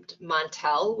vendor named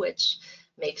Montel, which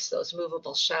makes those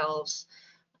movable shelves.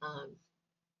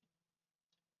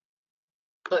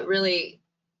 but really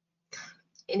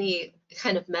any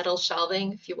kind of metal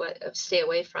shelving, if you would stay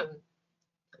away from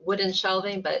wooden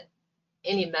shelving, but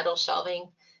any metal shelving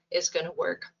is going to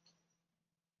work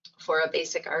for a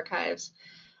basic archives.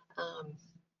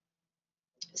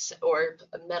 Or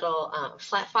metal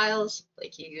flat files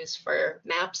like you use for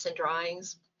maps and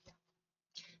drawings.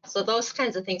 So those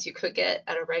kinds of things you could get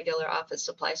at a regular office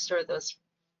supply store, those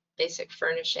basic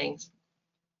furnishings.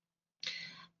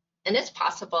 And it's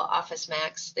possible Office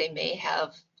Max, they may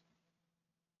have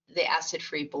the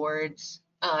acid-free boards,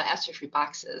 acid-free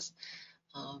boxes.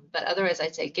 But otherwise,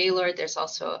 I'd say Gaylord. There's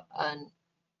also a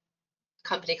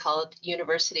company called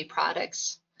University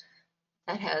Products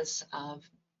that has,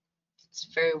 it's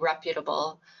very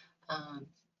reputable.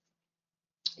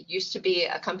 It used to be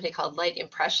a company called Light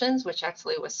Impressions, which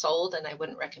actually was sold and I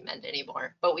wouldn't recommend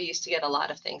anymore. But we used to get a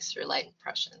lot of things through Light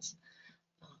Impressions.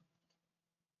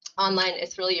 Online,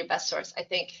 it's really your best source. I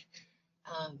think,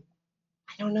 I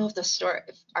don't know if the store,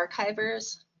 if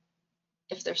Archivers,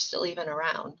 if they're still even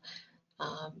around.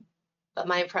 But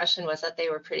my impression was that they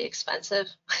were pretty expensive,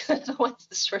 the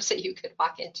stores that you could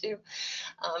walk into,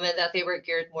 and that they were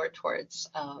geared more towards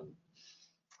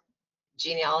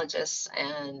genealogists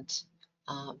and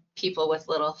people with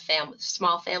little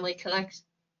small family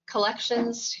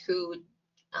collections who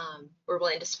were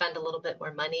willing to spend a little bit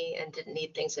more money and didn't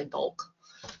need things in bulk.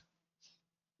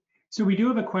 So we do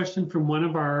have a question from one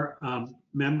of our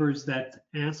members that's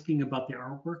asking about the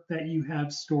artwork that you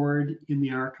have stored in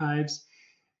the archives.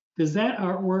 Does that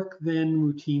artwork then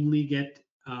routinely get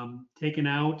taken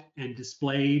out and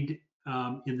displayed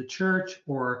in the church,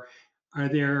 or are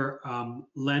there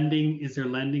lending? Is there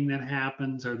lending that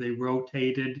happens? Are they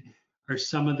rotated? Are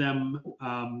some of them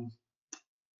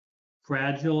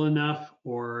fragile enough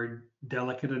or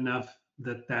delicate enough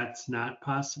that that's not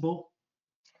possible?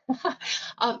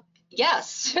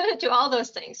 Yes, to all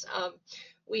those things.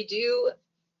 We do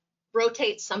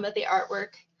rotate some of the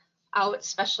artwork out,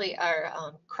 especially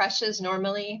our creches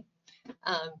normally.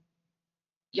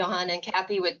 Johan and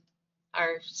Kathy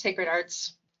our Sacred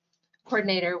Arts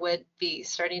coordinator, would be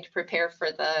starting to prepare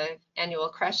for the annual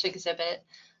creche exhibit.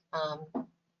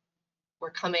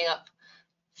 We're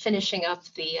finishing up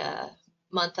the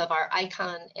month of our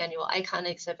annual icon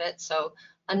exhibit. So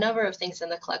a number of things in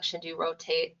the collection do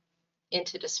rotate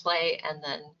into display and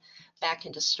then back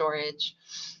into storage.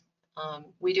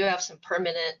 We do have some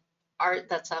permanent art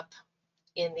that's up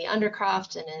in the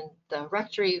Undercroft and in the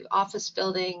rectory office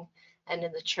building and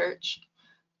in the church.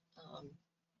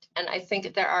 And I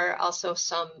think there are also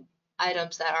some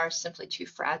items that are simply too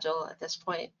fragile at this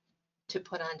point to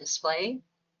put on display.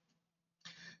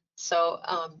 So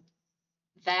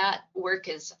that work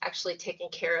is actually taken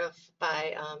care of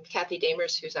by Kathy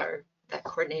Damers, who's that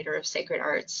coordinator of Sacred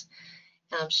Arts.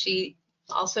 She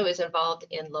also is involved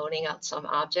in loaning out some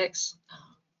objects.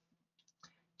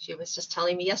 She was just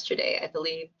telling me yesterday, I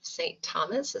believe St.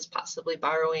 Thomas is possibly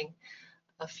borrowing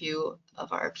a few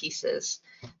of our pieces,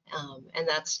 and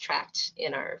that's tracked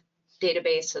in our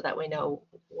database so that we know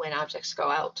when objects go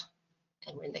out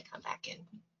and when they come back in.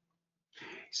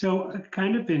 So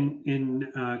kind of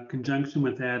in conjunction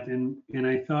with that, and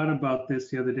I thought about this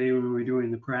the other day when we were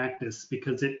doing the practice,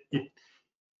 because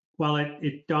while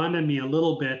it dawned on me a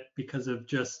little bit because of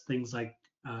just things like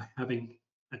having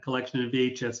a collection of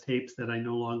VHS tapes that I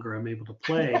no longer am able to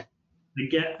play.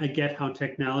 I get how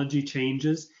technology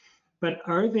changes, but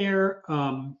are there,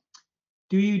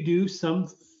 do you do some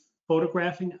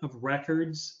photographing of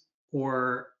records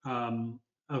or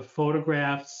of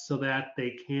photographs so that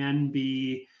they can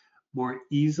be more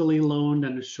easily loaned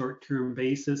on a short-term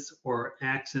basis or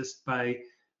accessed by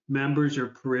members or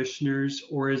parishioners,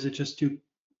 or is it just too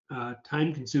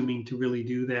time-consuming to really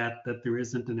do that there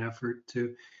isn't an effort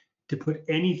to put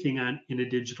anything in a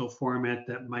digital format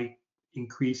that might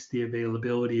increase the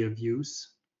availability of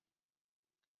use?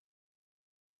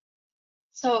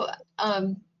 So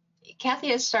Kathy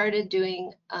has started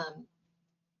doing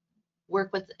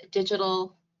work with a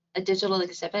digital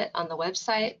exhibit on the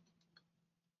website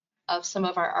of some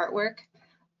of our artwork.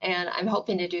 And I'm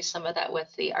hoping to do some of that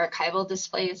with the archival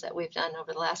displays that we've done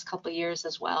over the last couple of years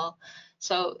as well.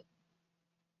 So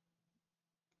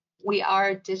we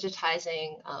are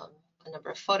digitizing a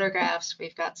number of photographs.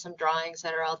 We've got some drawings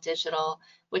that are all digital,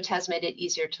 which has made it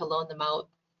easier to loan them out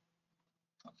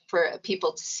for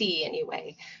people to see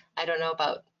anyway. I don't know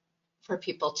about for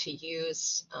people to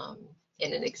use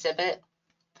in an exhibit,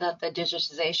 that the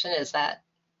digitization is that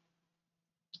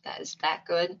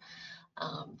good.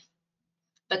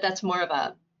 But that's more of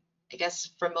a, I guess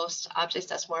for most objects,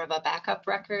 that's more of a backup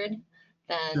record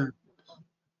than, Sure.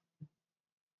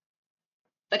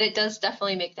 but it does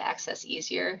definitely make the access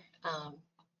easier.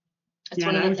 It's Yeah,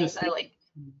 one and of I the was things just I like.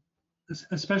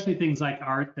 especially things like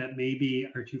art that maybe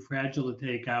are too fragile to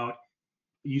take out,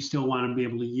 you still want to be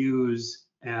able to use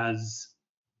as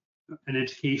an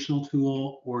educational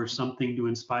tool or something to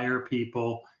inspire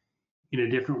people in a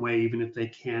different way, even if they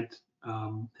can't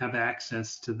have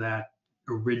access to that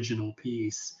original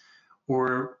piece.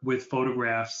 Or with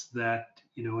photographs that,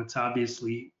 it's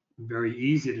obviously very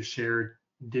easy to share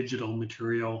digital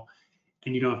material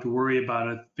and you don't have to worry about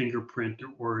a fingerprint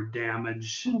or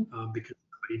damage because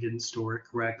somebody didn't store it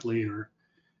correctly or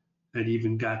it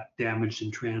even got damaged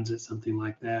in transit, something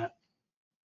like that.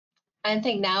 I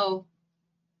think now,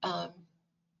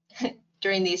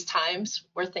 during these times,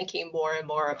 we're thinking more and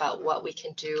more about what we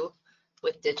can do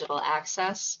with digital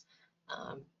access.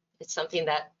 It's something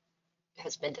that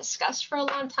has been discussed for a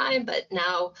long time, but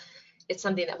now it's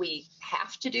something that we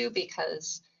have to do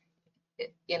because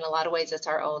in a lot of ways, it's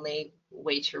our only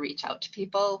way to reach out to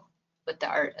people with the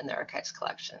art and the archives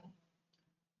collection.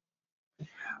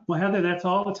 Well, Heather, that's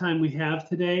all the time we have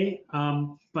today.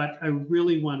 But I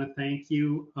really want to thank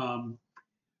you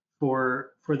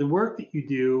for the work that you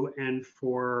do and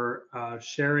for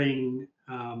sharing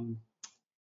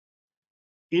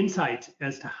insight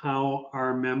as to how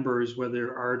our members,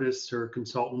 whether artists or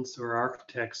consultants or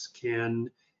architects, can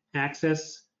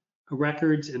access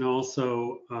records and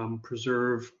also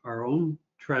preserve our own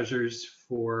treasures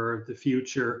for the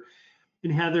future.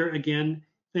 And Heather, again,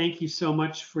 thank you so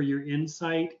much for your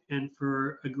insight and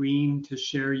for agreeing to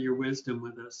share your wisdom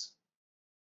with us.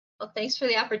 Well, thanks for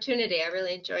the opportunity. I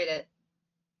really enjoyed it.